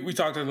 and we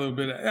talked a little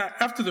bit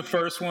after the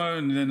first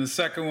one, and then the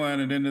second one,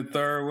 and then the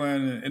third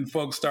one, and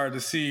folks started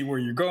to see where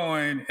you're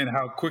going and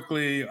how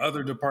quickly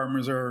other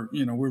departments are,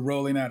 we're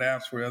rolling out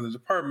apps for other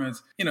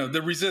departments.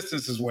 The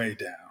resistance is way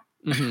down.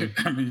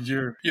 Mm-hmm. I mean,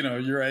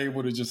 you're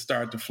able to just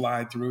start to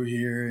fly through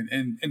here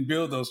and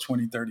build those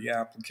 20, 30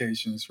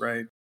 applications,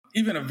 right?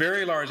 Even a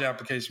very large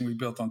application we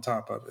built on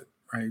top of it.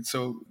 Right.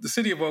 So the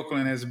city of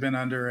Oakland has been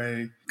under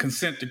a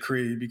consent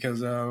decree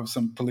because of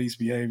some police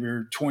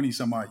behavior 20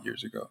 some odd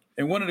years ago.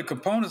 And one of the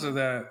components of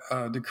that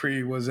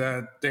decree was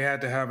that they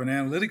had to have an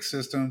analytics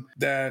system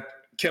that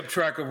kept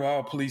track of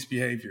all police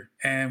behavior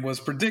and was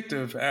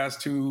predictive as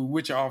to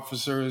which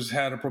officers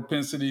had a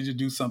propensity to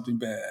do something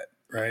bad.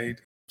 Right.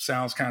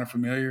 Sounds kind of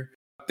familiar.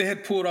 They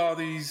had pulled all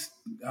these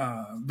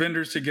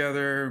vendors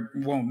together,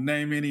 won't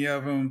name any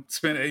of them,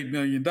 spent $8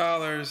 million,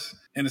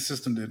 and the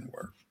system didn't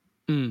work.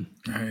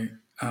 Right.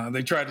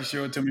 They tried to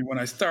show it to me when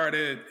I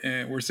started,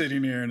 and we're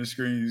sitting there and the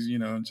screen's,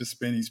 just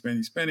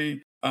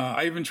spinning.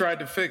 I even tried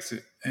to fix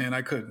it, and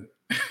I couldn't.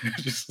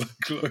 Just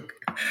look,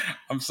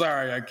 I'm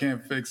sorry, I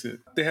can't fix it.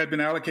 They had been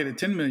allocated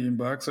 $10 million,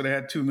 so they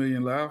had $2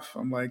 million left.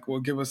 I'm like, well,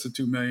 give us the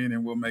 $2 million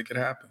and we'll make it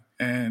happen.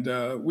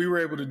 And we were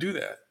able to do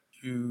that.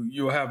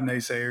 You'll have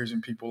naysayers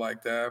and people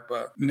like that.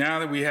 But now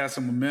that we had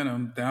some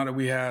momentum, now that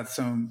we had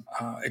some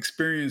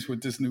experience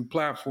with this new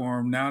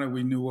platform, now that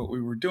we knew what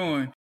we were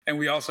doing, and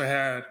we also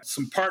had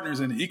some partners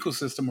in the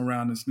ecosystem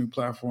around this new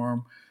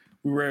platform,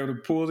 we were able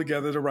to pull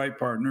together the right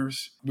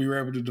partners. We were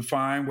able to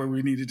define where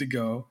we needed to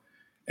go.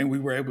 And we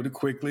were able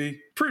to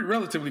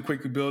relatively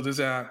quickly build this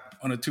app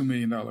on a $2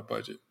 million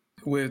budget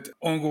with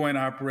ongoing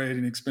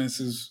operating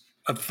expenses,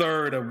 a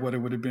third of what it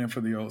would have been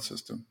for the old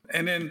system.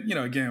 And then,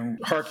 again,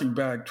 harking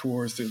back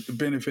towards the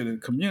benefit of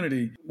the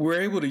community,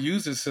 we're able to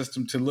use this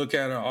system to look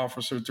at an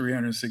officer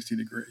 360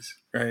 degrees,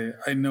 right?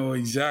 I know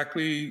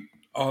exactly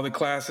all the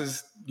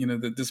classes,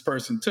 that this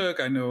person took.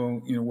 I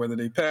know, whether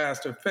they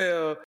passed or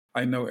failed.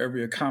 I know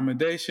every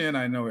accommodation.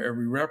 I know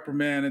every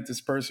reprimand that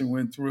this person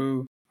went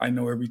through. I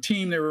know every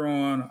team they were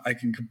on. I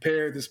can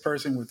compare this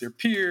person with their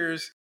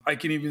peers. I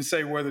can even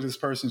say whether this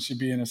person should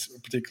be in a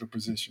particular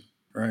position,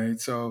 right?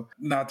 So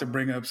not to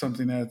bring up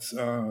something that's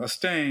a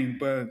stain,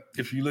 but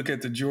if you look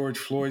at the George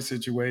Floyd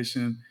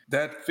situation,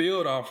 that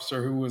field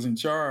officer who was in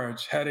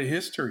charge had a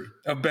history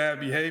of bad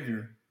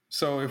behavior.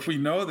 So if we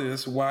know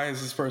this, why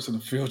is this person a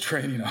field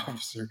training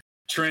officer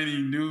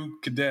training new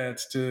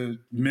cadets to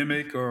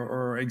mimic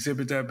or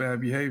exhibit that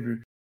bad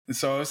behavior? And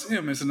so it's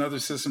another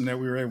system that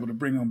we were able to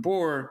bring on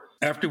board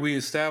after we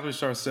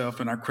established ourselves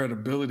and our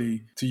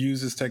credibility to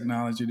use this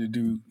technology to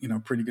do,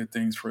 pretty good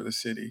things for the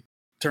city.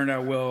 turned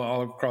out well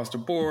all across the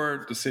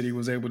board. The city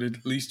was able to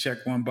at least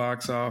check one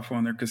box off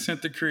on their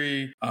consent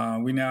decree.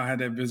 We now had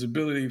that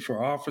visibility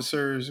for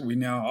officers. We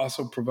now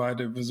also provide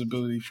that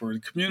visibility for the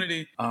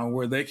community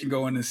where they can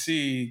go in and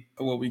see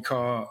what we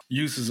call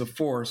uses of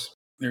force.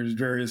 There's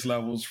various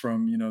levels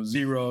from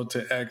 0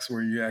 to X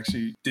where you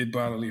actually did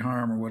bodily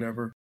harm or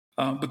whatever.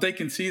 But they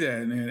can see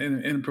that,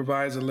 and it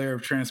provides a layer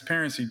of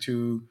transparency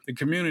to the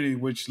community,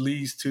 which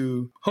leads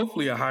to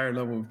hopefully a higher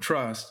level of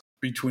trust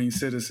between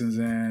citizens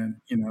and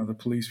the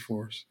police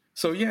force.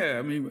 So yeah,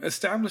 I mean,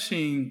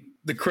 establishing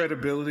the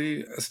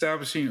credibility,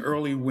 establishing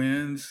early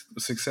wins,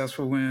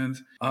 successful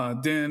wins,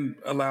 then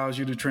allows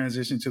you to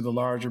transition to the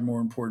larger,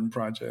 more important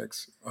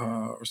projects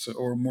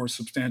or more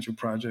substantial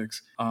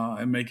projects,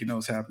 and making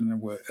those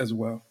happen as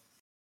well.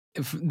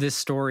 If this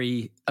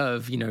story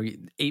of,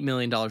 $8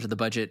 million of the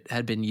budget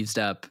had been used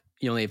up,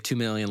 you only have $2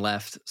 million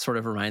left, sort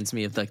of reminds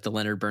me of like the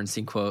Leonard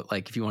Bernstein quote,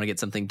 like if you want to get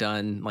something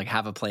done, like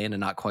have a plan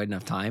and not quite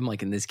enough time.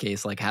 Like in this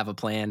case, like have a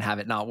plan, have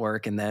it not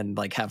work, and then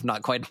like have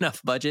not quite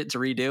enough budget to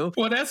redo.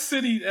 Well, that's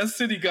city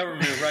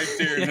government right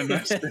there in a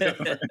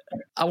nutshell.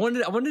 I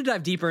wanted to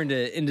dive deeper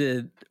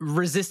into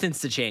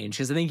resistance to change,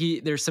 because I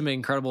think there's some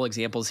incredible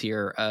examples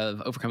here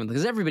of overcoming,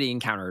 because everybody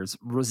encounters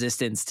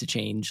resistance to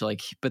change.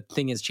 Like, but the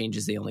thing is, change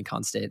is the only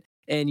constant.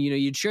 And,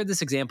 you'd shared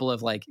this example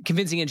of like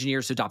convincing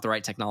engineers to adopt the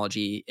right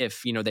technology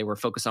if, they were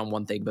focused on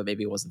one thing, but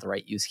maybe it wasn't the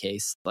right use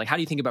case. Like, how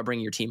do you think about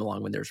bringing your team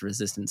along when there's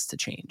resistance to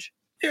change?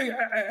 Yeah,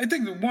 I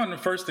think the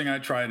first thing I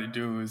try to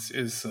do is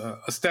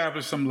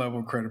establish some level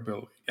of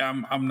credibility.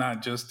 I'm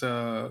not just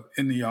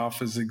in the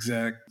office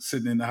exec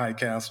sitting in the high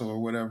castle or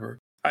whatever.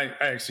 I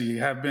actually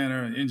have been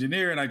an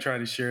engineer, and I try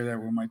to share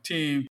that with my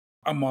team.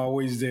 I'm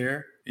always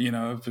there.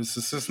 If the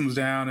system's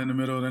down in the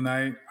middle of the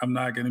night, I'm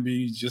not going to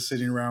be just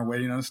sitting around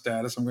waiting on a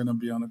status. I'm going to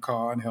be on the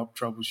call and help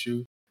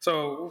troubleshoot.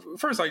 So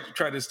first, I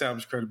try to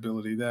establish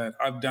credibility that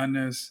I've done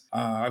this.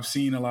 I've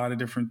seen a lot of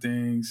different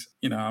things.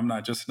 I'm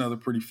not just another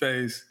pretty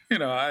face.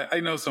 I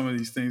know some of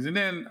these things. And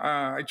then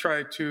I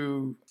try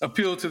to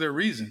appeal to their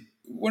reason.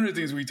 One of the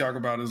things we talk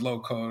about is low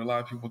code. A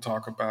lot of people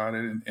talk about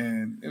it,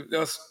 and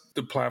that's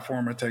the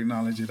platform or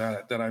technology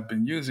that I've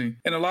been using.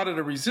 And a lot of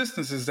the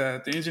resistance is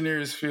that the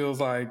engineers feels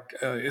like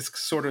it's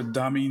sort of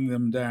dumbing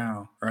them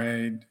down,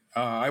 right?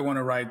 I want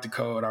to write the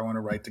code. I want to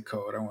write the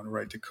code. I want to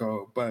write the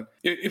code. But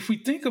if we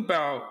think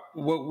about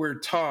what we're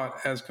taught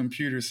as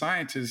computer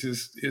scientists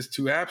is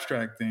to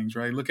abstract things,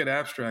 right? Look at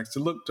abstracts,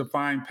 to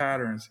find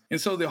patterns.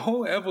 And so the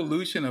whole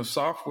evolution of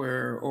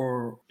software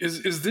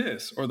is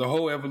this, or the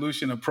whole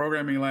evolution of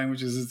programming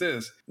languages is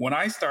this. When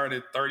I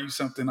started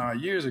 30-something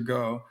odd years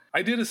ago,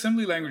 I did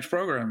assembly language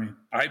programming,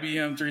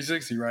 IBM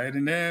 360, right?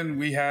 And then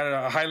we had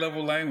a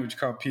high-level language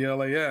called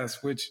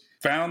PLAS, which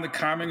found the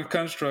common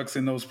constructs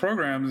in those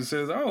programs and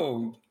says,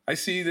 oh, I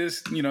see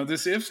this,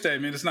 this if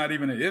statement. It's not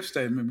even an if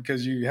statement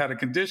because you had a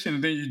condition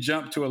and then you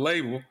jump to a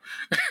label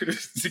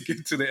to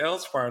get to the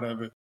else part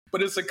of it.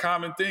 But it's a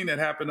common thing that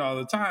happened all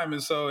the time.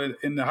 And so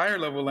in the higher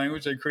level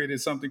language, they created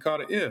something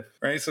called an if,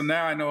 right? So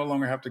now I no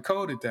longer have to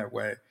code it that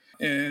way.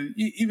 And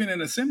even in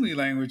assembly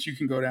language, you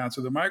can go down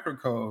to the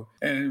microcode.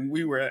 And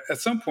we were, at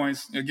some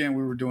points, again,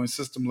 we were doing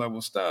system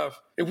level stuff.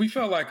 If we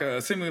felt like an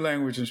assembly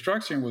language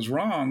instruction was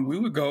wrong, we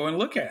would go and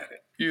look at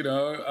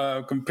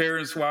it, compare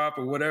and swap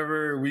or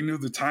whatever. We knew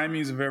the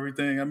timings of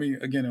everything. I mean,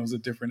 again, it was a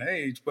different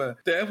age. But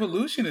the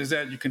evolution is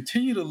that you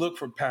continue to look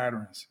for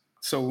patterns.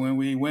 So when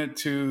we went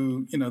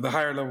to, the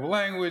higher level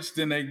language,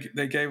 then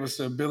they gave us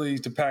the ability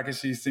to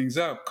package these things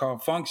up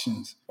called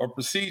functions or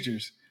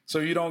procedures. So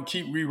you don't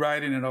keep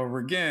rewriting it over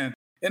again.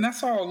 And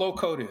that's all low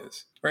code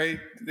is, right?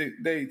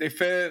 They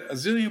fed a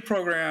zillion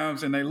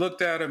programs and they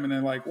looked at them and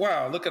they're like,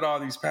 wow, look at all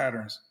these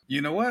patterns.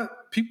 You know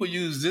what? People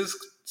use this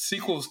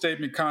SQL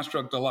statement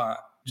construct a lot.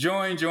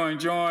 Join,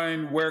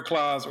 where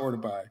clause, order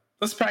by.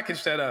 Let's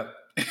package that up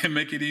and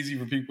make it easy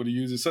for people to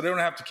use it so they don't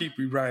have to keep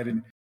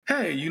rewriting.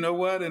 Hey, you know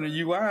what? In a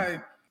UI,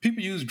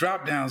 people use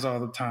drop downs all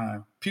the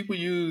time. People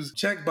use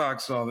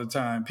checkboxes all the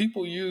time.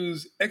 People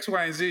use X,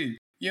 Y, and Z.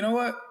 You know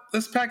what?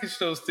 Let's package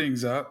those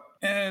things up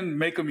and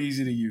make them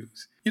easy to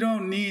use. You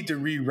don't need to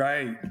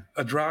rewrite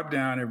a drop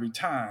down every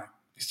time.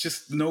 It's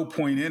just no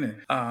point in it.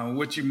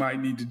 What you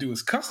might need to do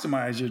is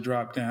customize your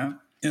drop down.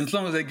 And as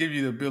long as they give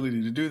you the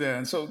ability to do that.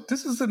 And so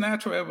this is a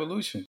natural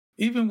evolution.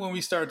 Even when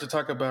we start to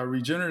talk about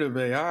regenerative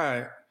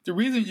AI, the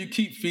reason you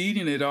keep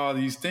feeding it all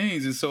these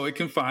things is so it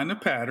can find the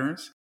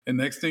patterns. And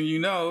next thing you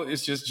know,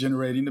 it's just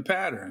generating the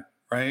pattern,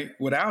 right?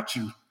 Without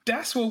you.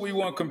 That's what we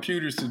want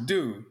computers to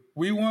do.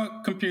 We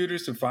want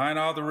computers to find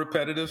all the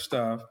repetitive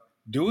stuff,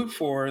 do it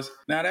for us.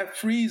 Now that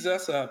frees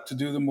us up to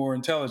do the more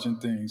intelligent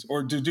things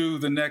or to do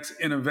the next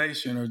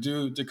innovation or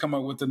to come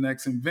up with the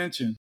next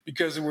invention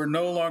because we're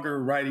no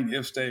longer writing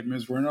if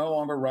statements. We're no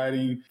longer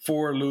writing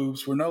for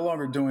loops. We're no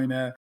longer doing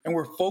that. And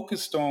we're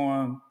focused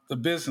on the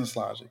business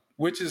logic,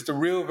 which is the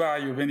real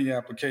value of any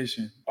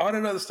application. All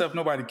that other stuff,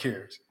 nobody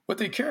cares. What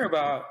they care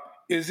about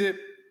is it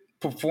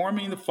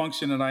performing the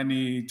function that I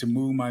need to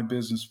move my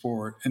business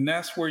forward. And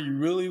that's where you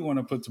really want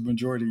to put the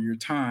majority of your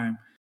time.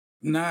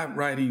 not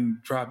writing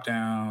drop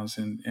downs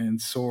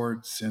and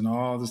sorts and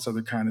all this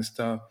other kind of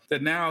stuff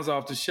that now is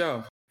off the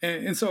shelf.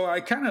 And so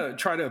I kind of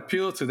try to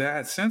appeal to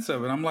that sense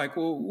of it. I'm like,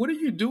 well, what are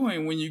you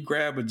doing when you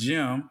grab a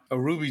gem, a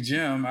Ruby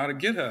gem out of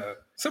GitHub?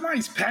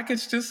 Somebody's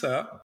packaged this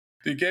up.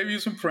 They gave you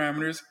some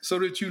parameters so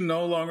that you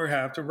no longer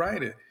have to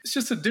write it. It's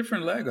just a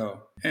different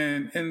Lego.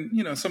 And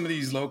some of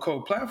these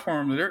low-code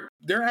platforms,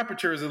 their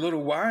aperture is a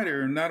little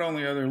wider. Not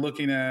only are they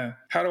looking at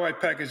how do I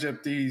package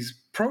up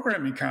these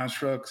programming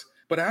constructs,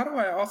 but how do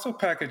I also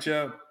package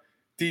up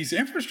these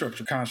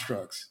infrastructure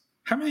constructs?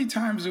 How many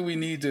times do we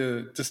need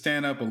to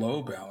stand up a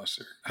load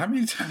balancer? How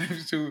many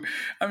times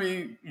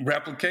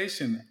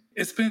replication?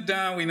 It's been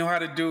done. We know how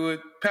to do it.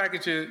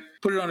 Package it,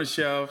 put it on a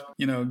shelf,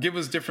 give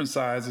us different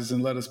sizes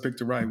and let us pick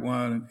the right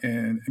one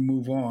and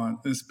move on.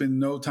 And spend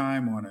no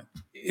time on it.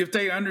 If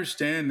they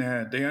understand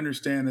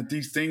that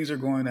these things are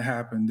going to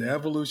happen. The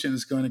evolution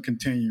is going to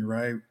continue,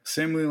 right?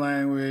 Assembly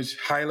language,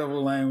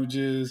 high-level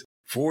languages,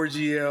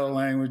 4GL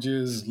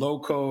languages, low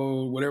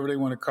code, whatever they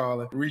want to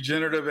call it,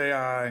 regenerative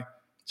AI,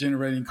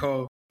 generating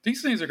code.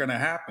 These things are going to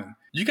happen.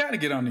 You got to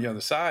get on the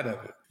other side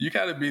of it. You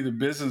got to be the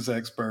business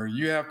expert.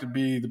 You have to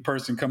be the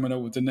person coming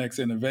up with the next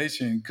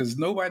innovation because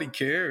nobody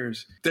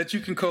cares that you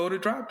can code a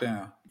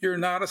dropdown. You're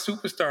not a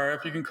superstar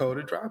if you can code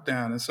a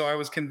dropdown. And so I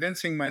was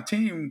convincing my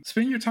team,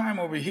 spend your time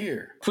over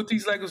here. Put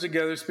these Legos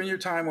together, spend your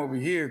time over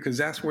here because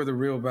that's where the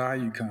real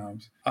value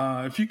comes.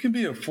 If you can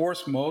be a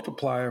force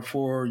multiplier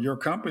for your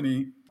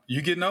company,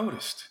 you get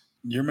noticed.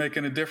 You're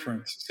making a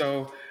difference.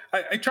 So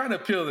I try to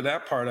appeal to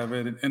that part of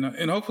it.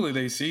 And hopefully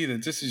they see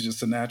that this is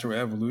just a natural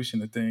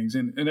evolution of things.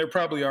 And they're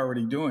probably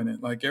already doing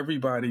it. Like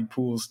everybody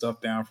pulls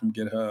stuff down from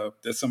GitHub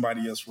that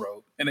somebody else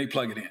wrote and they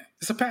plug it in.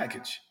 It's a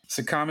package. It's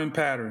a common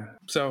pattern.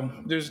 So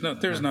there's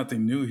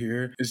nothing new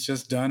here. It's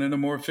just done in a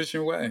more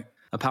efficient way.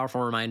 A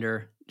powerful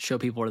reminder, show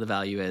people where the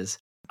value is.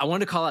 I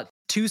wanted to call out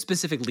two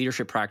specific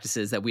leadership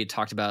practices that we had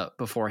talked about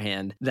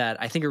beforehand that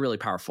I think are really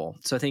powerful.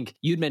 So I think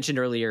you'd mentioned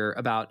earlier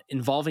about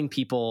involving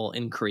people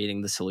in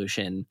creating the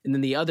solution. And then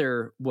the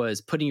other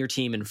was putting your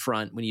team in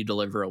front when you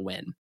deliver a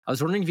win. I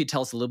was wondering if you'd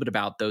tell us a little bit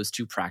about those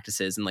two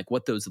practices and like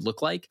what those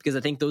look like, because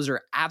I think those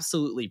are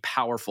absolutely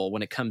powerful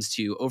when it comes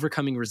to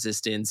overcoming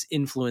resistance,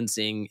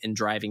 influencing and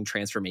driving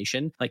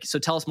transformation. So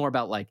tell us more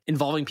about like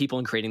involving people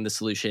in creating the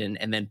solution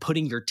and then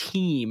putting your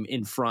team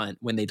in front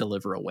when they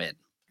deliver a win.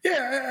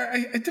 Yeah,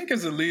 I think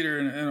as a leader,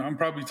 and I'm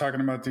probably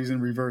talking about these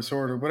in reverse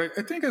order, but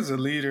I think as a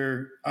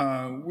leader,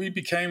 we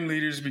became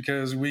leaders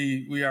because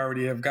we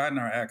already have gotten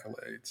our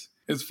accolades.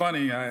 It's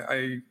funny,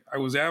 I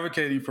was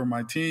advocating for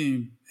my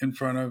team in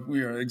front of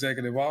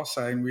executive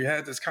offsite, and we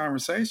had this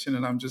conversation,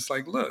 and I'm just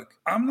like, look,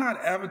 I'm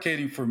not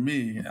advocating for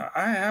me.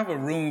 I have a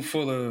room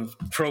full of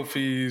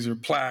trophies or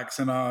plaques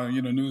and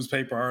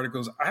newspaper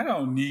articles. I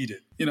don't need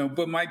it.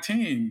 But my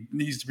team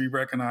needs to be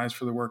recognized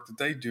for the work that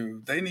they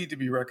do. They need to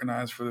be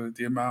recognized for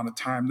the amount of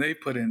time they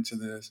put into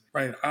this,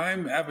 right?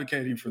 I'm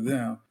advocating for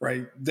them,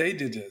 right? They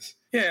did this.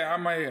 Yeah, I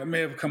may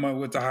have come up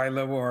with the high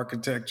level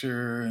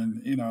architecture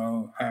and,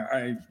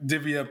 I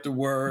divvy up the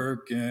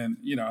work and,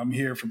 I'm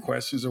here for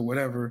questions or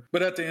whatever.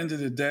 But at the end of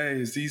the day,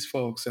 it's these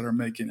folks that are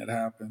making it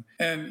happen.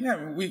 And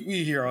yeah,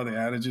 we hear all the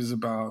adages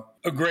about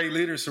a great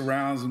leader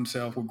surrounds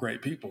himself with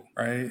great people,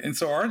 right? And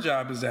so our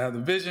job is to have the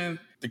vision,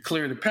 to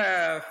clear the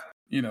path,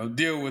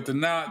 deal with the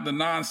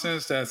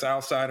nonsense that's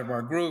outside of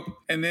our group,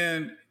 and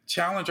then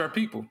challenge our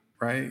people,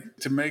 right?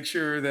 To make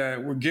sure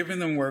that we're giving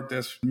them work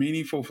that's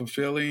meaningful,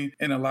 fulfilling,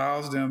 and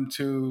allows them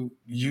to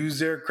use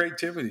their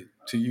creativity,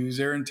 to use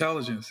their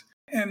intelligence.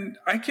 And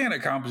I can't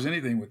accomplish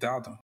anything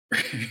without them.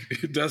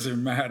 It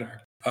doesn't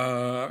matter.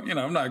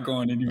 I'm not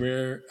going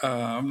anywhere.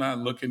 I'm not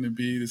looking to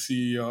be the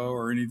CEO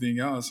or anything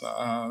else.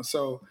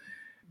 So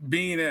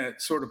being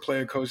that sort of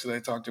player coach that I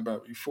talked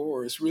about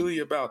before, it's really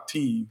about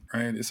team,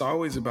 right? It's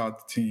always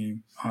about the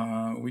team.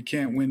 We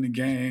can't win the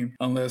game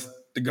unless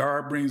the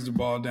guard brings the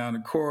ball down the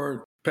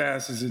court,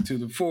 passes it to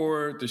the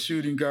forward, the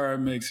shooting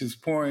guard makes his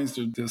points,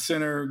 the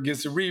center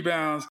gets the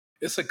rebounds.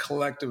 It's a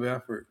collective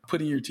effort.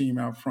 Putting your team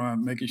out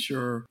front, making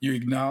sure you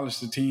acknowledge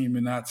the team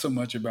and not so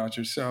much about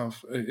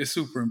yourself is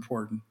super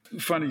important.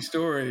 Funny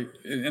story,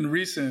 in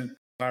recent,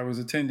 I was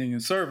attending a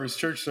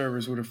church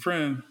service with a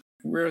friend.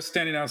 We're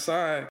standing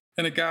outside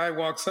and a guy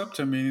walks up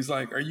to me and he's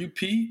like, "Are you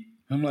Pete?"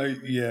 I'm like,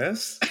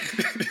 "Yes."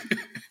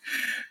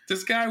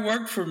 This guy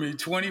worked for me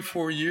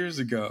 24 years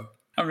ago.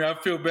 I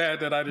feel bad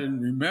that I didn't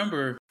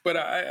remember, but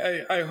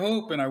I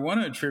hope and I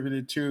want to attribute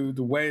it to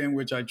the way in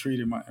which I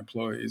treated my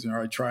employees,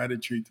 or I try to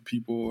treat the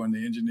people and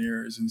the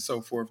engineers and so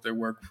forth that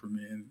work for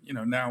me. And,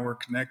 now we're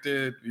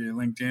connected via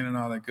LinkedIn and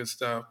all that good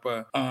stuff.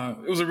 But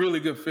it was a really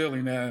good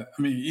feeling that,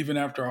 even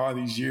after all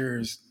these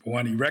years,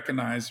 when he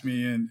recognized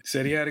me and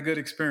said he had a good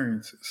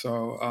experience.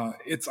 So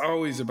it's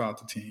always about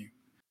the team.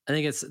 I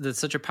think that's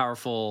such a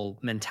powerful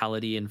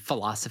mentality and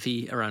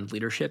philosophy around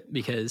leadership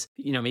because,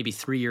 maybe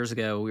 3 years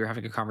ago, we were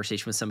having a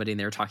conversation with somebody and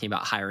they were talking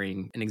about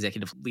hiring an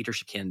executive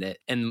leadership candidate.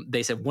 And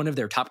they said one of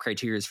their top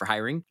criteria for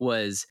hiring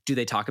was, do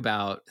they talk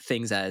about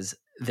things as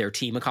their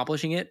team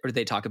accomplishing it, or do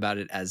they talk about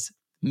it as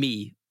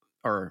me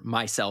or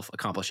myself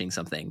accomplishing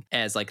something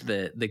as like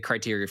the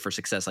criteria for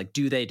success. Like,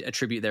 do they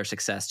attribute their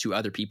success to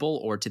other people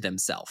or to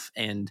themselves?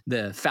 And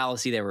the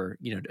fallacy they were,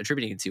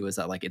 attributing it to is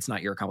that like, it's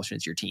not your accomplishment,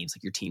 it's your team's,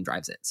 like your team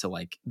drives it. So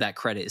like that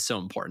credit is so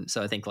important.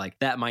 So I think like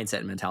that mindset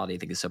and mentality, I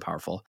think is so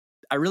powerful.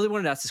 I really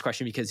wanted to ask this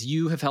question because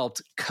you have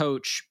helped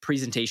coach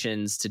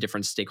presentations to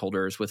different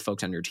stakeholders with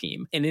folks on your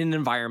team. And in an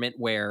environment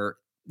where,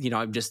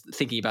 I'm just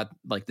thinking about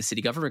like the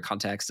city government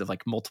context of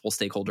like multiple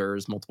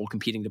stakeholders, multiple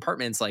competing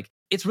departments, like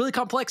it's really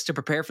complex to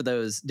prepare for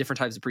those different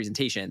types of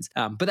presentations.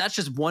 But that's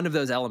just one of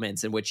those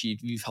elements in which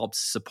you've helped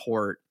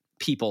support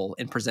people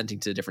in presenting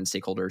to different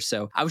stakeholders.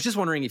 So I was just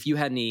wondering if you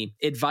had any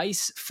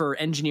advice for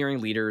engineering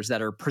leaders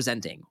that are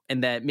presenting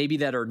and that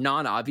are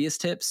non-obvious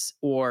tips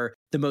or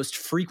the most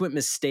frequent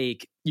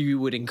mistake you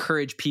would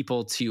encourage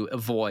people to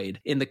avoid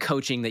in the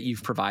coaching that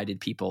you've provided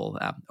people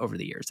over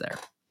the years there.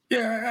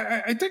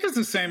 Yeah, I think it's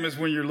the same as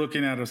when you're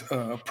looking at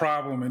a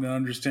problem and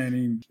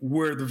understanding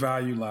where the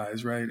value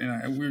lies, right?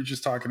 And we were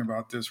just talking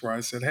about this where I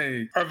said,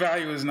 hey, our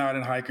value is not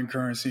in high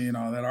concurrency and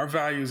all that. Our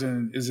value is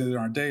in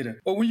our data.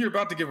 But when you're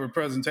about to give a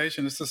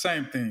presentation, it's the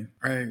same thing,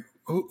 right?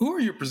 Who are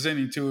you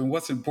presenting to and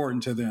what's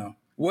important to them?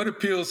 What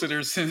appeals to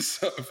their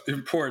sense of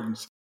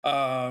importance?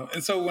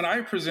 And so when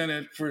I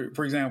presented,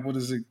 for example,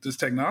 this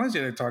technology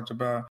that I talked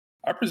about,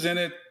 I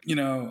presented,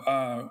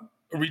 a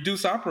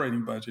reduced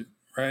operating budget.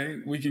 Right,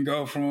 we can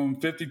go from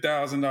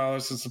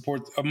 $50,000 to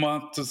support a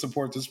month to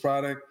support this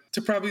product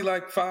to probably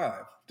like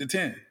 5 to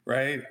 10.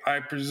 Right, I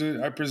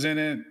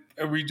presented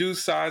a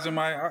reduced size of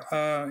my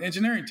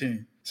engineering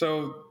team.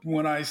 So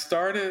when I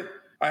started,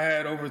 I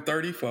had over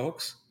 30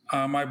 folks.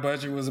 My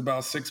budget was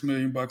about $6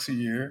 million a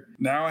year.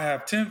 Now I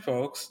have 10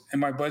 folks, and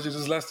my budget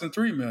is less than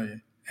 $3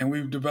 million. And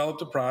we've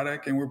developed a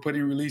product, and we're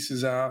putting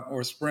releases out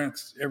or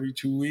sprints every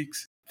 2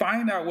 weeks.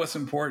 Find out what's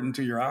important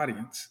to your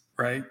audience.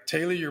 Right?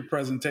 Tailor your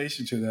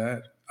presentation to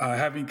that.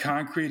 Having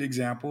concrete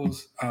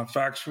examples,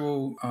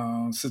 factual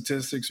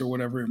statistics or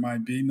whatever it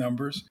might be,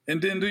 numbers,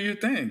 and then do your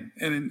thing.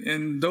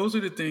 And those are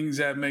the things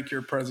that make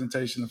your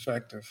presentation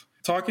effective.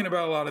 Talking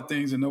about a lot of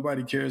things that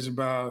nobody cares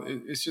about,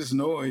 it's just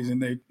noise,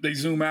 and they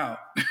zoom out.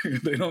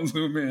 They don't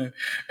zoom in,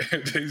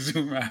 they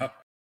zoom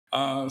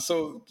out.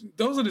 So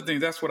those are the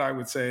things, that's what I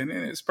would say. And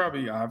it's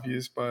probably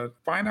obvious, but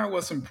find out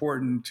what's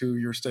important to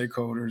your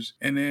stakeholders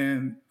and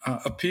then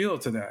appeal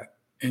to that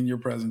in your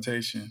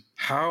presentation.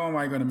 How am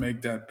I going to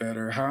make that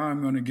better? How am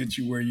I going to get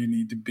you where you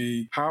need to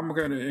be? How am I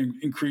going to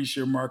increase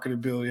your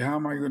marketability? How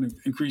am I going to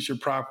increase your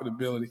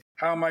profitability?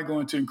 How am I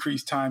going to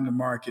increase time to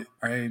market,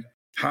 right?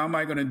 How am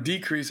I going to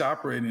decrease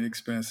operating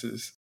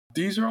expenses?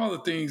 These are all the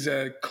things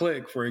that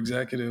click for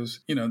executives,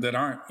 that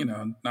aren't,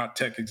 not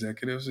tech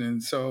executives.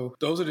 And so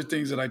those are the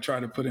things that I try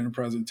to put in a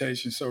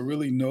presentation. So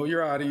really know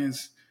your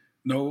audience,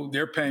 know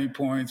their pain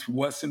points,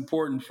 what's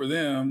important for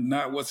them,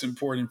 not what's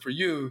important for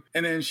you,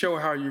 and then show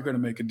how you're going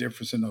to make a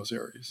difference in those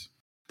areas.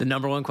 The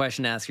number one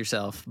question to ask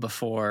yourself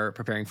before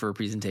preparing for a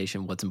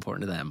presentation, what's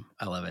important to them?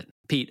 I love it.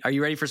 Pete, are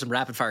you ready for some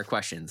rapid fire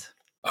questions?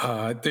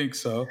 I think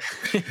so.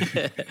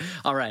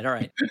 All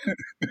right.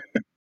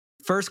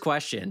 First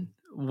question,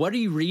 what are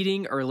you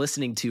reading or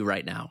listening to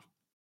right now?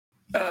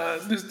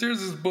 There's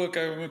this book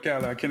I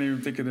can't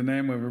even think of the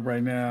name of it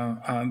right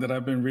now, that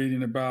I've been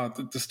reading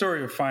about the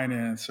story of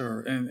finance,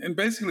 and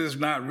basically it's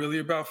not really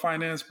about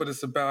finance, but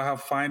it's about how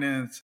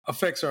finance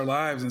affects our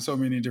lives in so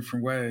many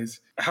different ways.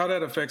 How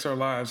that affects our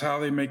lives, how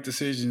they make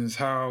decisions,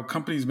 how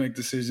companies make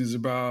decisions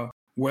about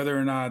whether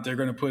or not they're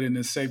going to put in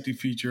this safety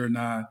feature or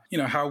not,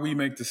 how we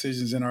make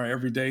decisions in our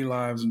everyday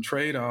lives and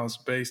trade-offs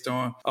based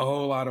on a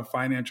whole lot of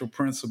financial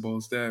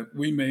principles that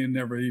we may have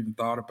never even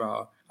thought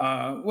about.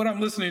 What I'm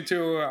listening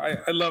to,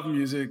 I love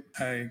music.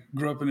 I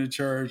grew up in the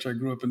church. I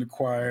grew up in the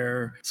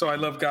choir. So I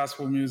love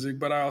gospel music,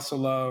 but I also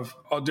love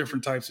all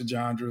different types of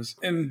genres.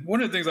 And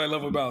one of the things I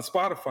love about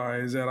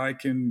Spotify is that I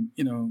can,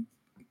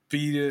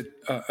 feed it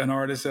an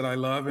artist that I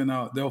love, and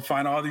they'll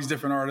find all these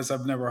different artists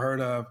I've never heard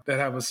of that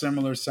have a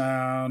similar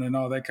sound and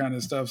all that kind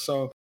of stuff.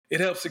 So it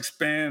helps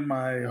expand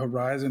my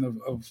horizon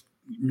of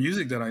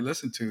music that I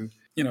listen to.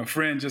 A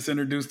friend just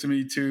introduced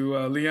me to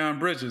Leon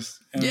Bridges.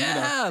 And,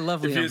 I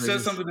love Leon Bridges. If he had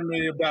said something to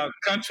me about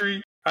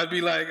country, I'd be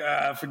like,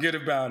 forget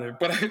about it.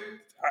 But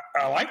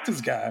I like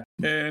this guy.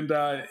 And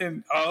I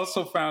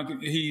also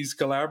found he's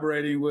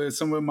collaborating with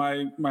some of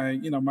my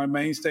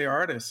mainstay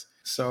artists.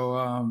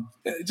 So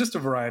just a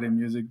variety of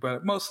music,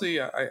 but mostly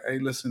I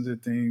listen to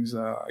things,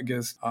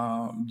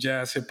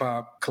 jazz, hip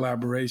hop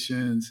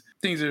collaborations,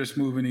 things that are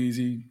smooth and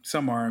easy,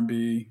 some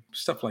R&B,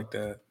 stuff like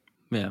that.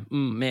 Yeah.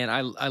 Man,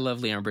 I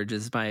love Leon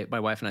Bridges. My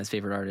wife and I's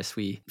favorite artist.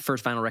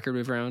 First vinyl record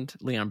we've owned,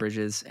 Leon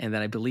Bridges. And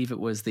then I believe it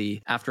was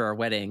after our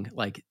wedding,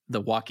 like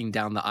the walking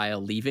down the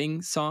aisle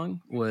leaving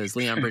song was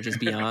Leon Bridges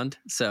Beyond.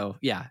 So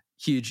yeah,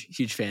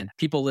 huge fan.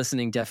 People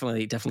listening,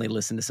 definitely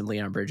listen to some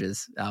Leon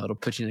Bridges. It'll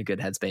put you in a good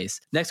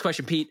headspace. Next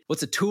question, Pete.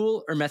 What's a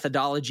tool or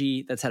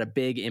methodology that's had a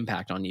big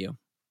impact on you?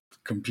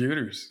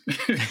 Computers.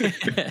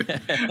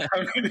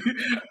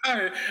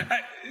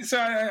 So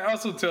I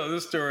also tell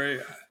this story.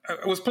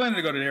 I was planning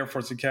to go to the Air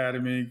Force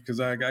Academy because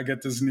I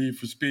got this need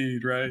for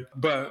speed, right?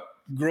 But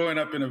growing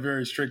up in a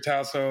very strict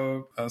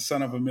household,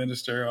 son of a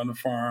minister on the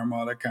farm,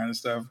 all that kind of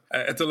stuff.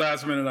 At the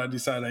last minute, I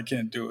decided I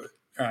can't do it.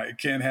 I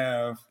can't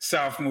have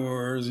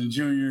sophomores and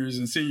juniors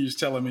and seniors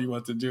telling me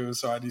what to do,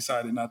 so I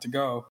decided not to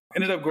go.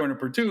 Ended up going to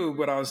Purdue,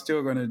 but I was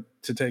still going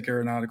to take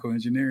aeronautical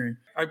engineering.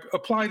 I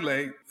applied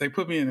late. They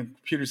put me in a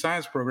computer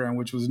science program,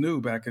 which was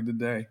new back in the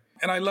day,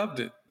 and I loved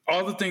it.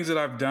 All the things that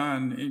I've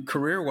done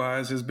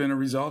career-wise has been a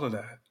result of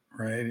that.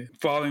 Right.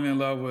 Falling in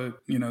love with,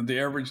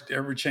 the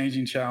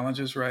ever-changing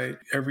challenges, right?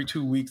 Every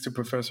 2 weeks, the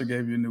professor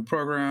gave you a new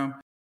program.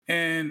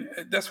 And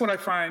that's what I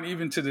find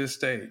even to this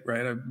day,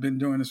 right? I've been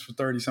doing this for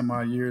 30 some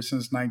odd years,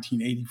 since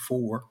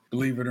 1984,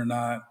 believe it or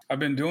not. I've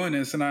been doing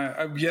this and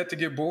I've yet to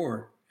get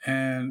bored.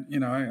 And,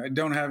 I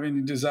don't have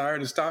any desire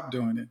to stop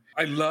doing it.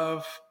 I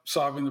love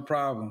solving the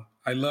problem.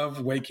 I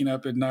love waking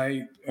up at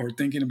night or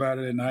thinking about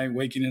it at night,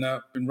 waking it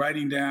up and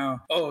writing down,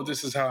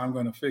 this is how I'm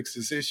going to fix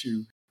this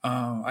issue.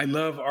 I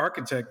love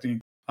architecting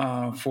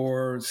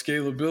for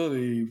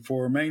scalability,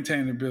 for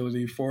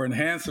maintainability, for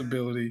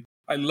enhanceability.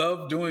 I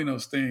love doing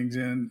those things.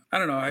 And I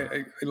don't know,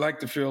 I like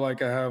to feel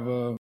like I have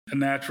a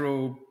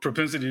natural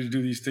propensity to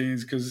do these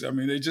things because,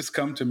 they just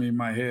come to me in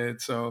my head.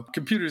 So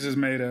computers has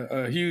made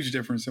a huge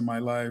difference in my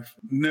life.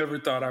 Never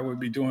thought I would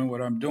be doing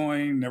what I'm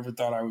doing. Never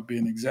thought I would be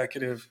an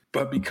executive.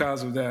 But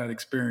because of that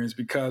experience,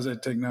 because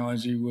that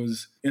technology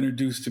was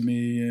introduced to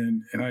me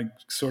and I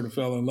sort of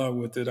fell in love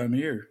with it, I'm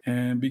here.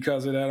 And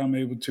because of that, I'm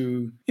able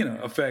to,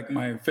 affect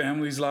my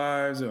family's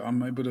lives.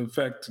 I'm able to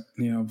affect,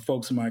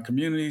 folks in my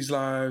community's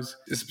lives.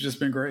 It's just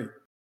been great.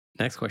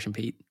 Next question,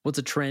 Pete. What's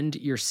a trend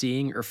you're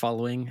seeing or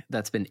following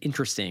that's been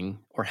interesting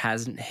or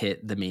hasn't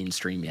hit the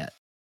mainstream yet?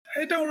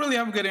 I don't really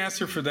have a good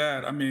answer for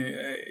that.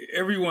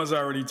 Everyone's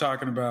already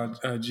talking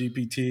about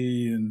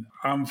GPT, and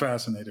I'm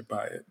fascinated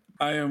by it.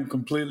 I am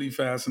completely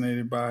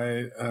fascinated by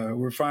it.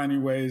 We're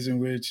finding ways in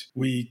which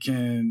we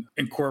can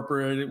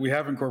incorporate it. We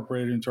have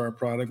incorporated it into our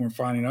product. We're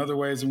finding other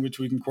ways in which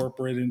we can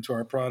incorporate it into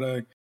our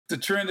product. The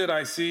trend that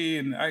I see,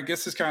 and I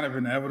guess it's kind of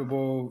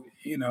inevitable,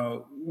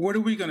 what are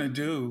we going to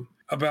do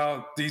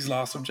about these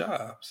loss of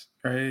jobs,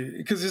 right?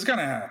 Because it's going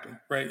to happen,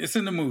 right? It's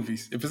in the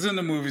movies. If it's in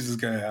the movies, it's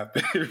going to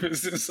happen. If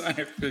it's in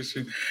science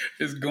fiction,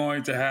 it's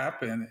going to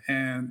happen.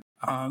 And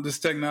this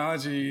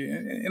technology,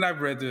 and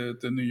I've read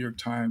the New York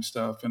Times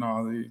stuff and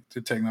all the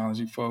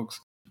technology folks,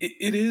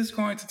 it is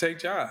going to take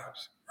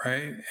jobs,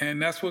 right?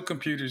 And that's what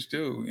computers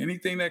do.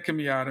 Anything that can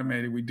be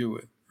automated, we do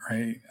it,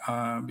 right?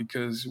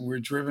 Because we're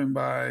driven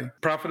by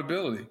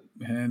profitability.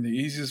 And the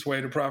easiest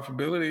way to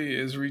profitability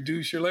is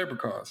reduce your labor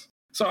costs.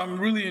 So I'm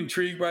really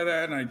intrigued by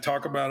that, and I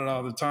talk about it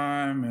all the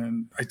time,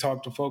 and I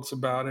talk to folks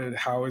about it,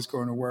 how it's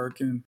going to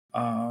work. And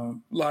a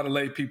lot of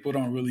lay people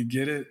don't really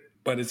get it,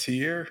 but it's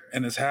here,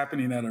 and it's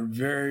happening at a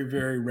very,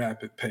 very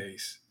rapid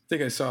pace. I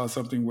think I saw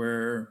something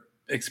where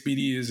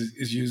Expedia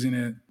is using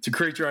it to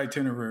create your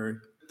itinerary.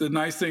 The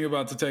nice thing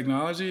about the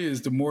technology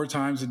is the more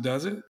times it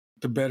does it,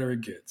 the better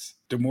it gets.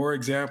 The more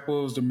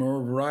examples, the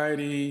more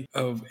variety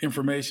of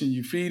information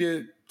you feed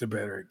it, the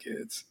better it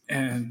gets.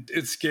 And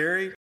it's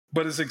scary,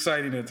 but it's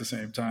exciting at the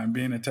same time.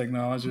 Being a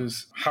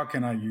technologist, how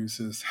can I use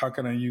this? How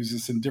can I use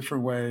this in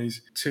different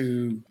ways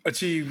to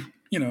achieve,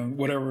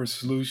 whatever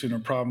solution or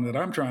problem that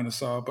I'm trying to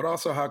solve, but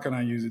also how can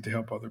I use it to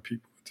help other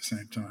people at the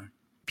same time?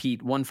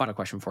 Pete, one final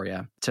question for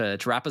you. To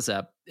wrap us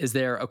up, is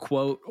there a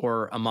quote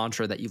or a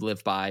mantra that you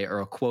live by or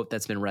a quote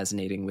that's been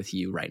resonating with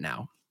you right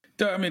now?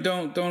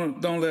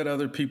 Don't let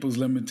other people's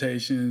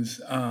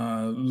limitations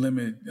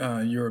limit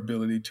your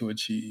ability to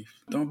achieve.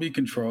 Don't be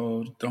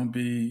controlled. Don't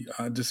be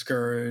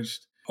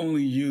discouraged.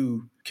 Only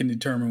you can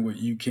determine what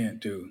you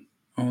can't do.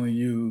 Only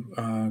you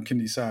can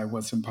decide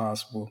what's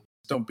impossible.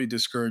 Don't be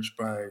discouraged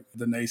by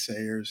the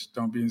naysayers.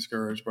 Don't be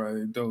discouraged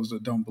by those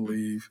that don't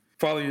believe.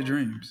 Follow your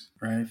dreams,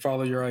 right?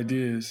 Follow your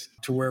ideas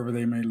to wherever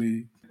they may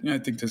lead. I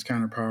think that's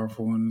kind of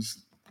powerful, and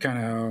it's kind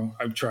of how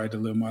I've tried to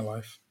live my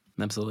life.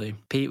 Absolutely.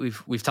 Pete,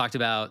 we've talked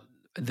about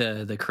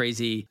the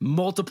crazy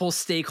multiple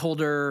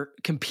stakeholder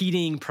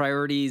competing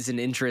priorities and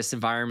interest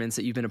environments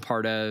that you've been a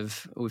part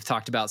of. We've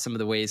talked about some of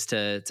the ways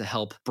to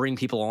help bring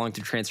people along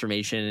through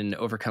transformation and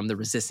overcome the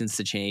resistance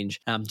to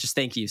change. Just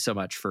thank you so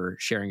much for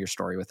sharing your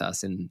story with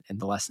us and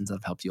the lessons that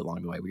have helped you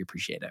along the way. We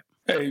appreciate it.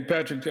 Hey,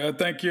 Patrick,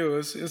 thank you.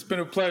 It's been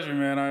a pleasure,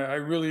 man. I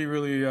really,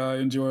 really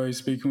enjoy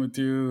speaking with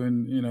you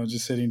and,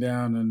 just sitting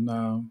down and,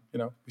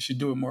 we should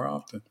do it more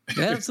often.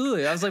 Yeah,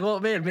 absolutely. I was like, well,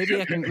 man, maybe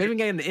we can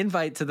get an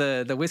invite to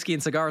the whiskey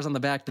and cigars on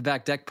the back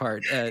deck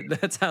part.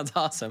 That sounds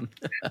awesome.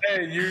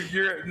 Hey,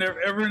 you're never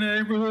ever in the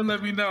neighborhood,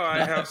 let me know.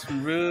 I have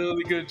some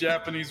really good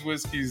Japanese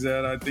whiskeys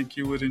that I think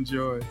you would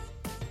enjoy.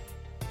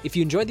 If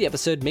you enjoyed the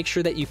episode, make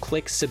sure that you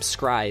click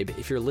subscribe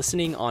if you're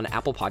listening on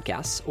Apple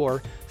Podcasts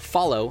or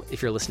follow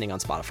if you're listening on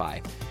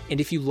Spotify.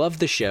 And if you love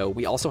the show,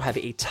 we also have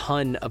a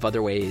ton of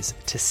other ways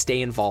to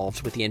stay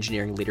involved with the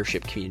engineering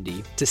leadership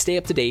community. To stay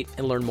up to date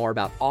and learn more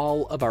about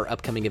all of our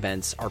upcoming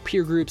events, our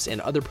peer groups,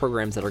 and other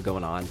programs that are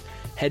going on,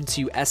 head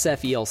to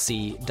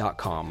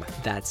sfelc.com.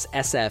 That's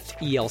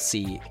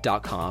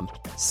sfelc.com.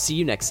 See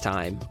you next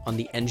time on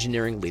the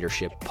Engineering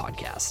Leadership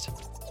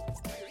Podcast.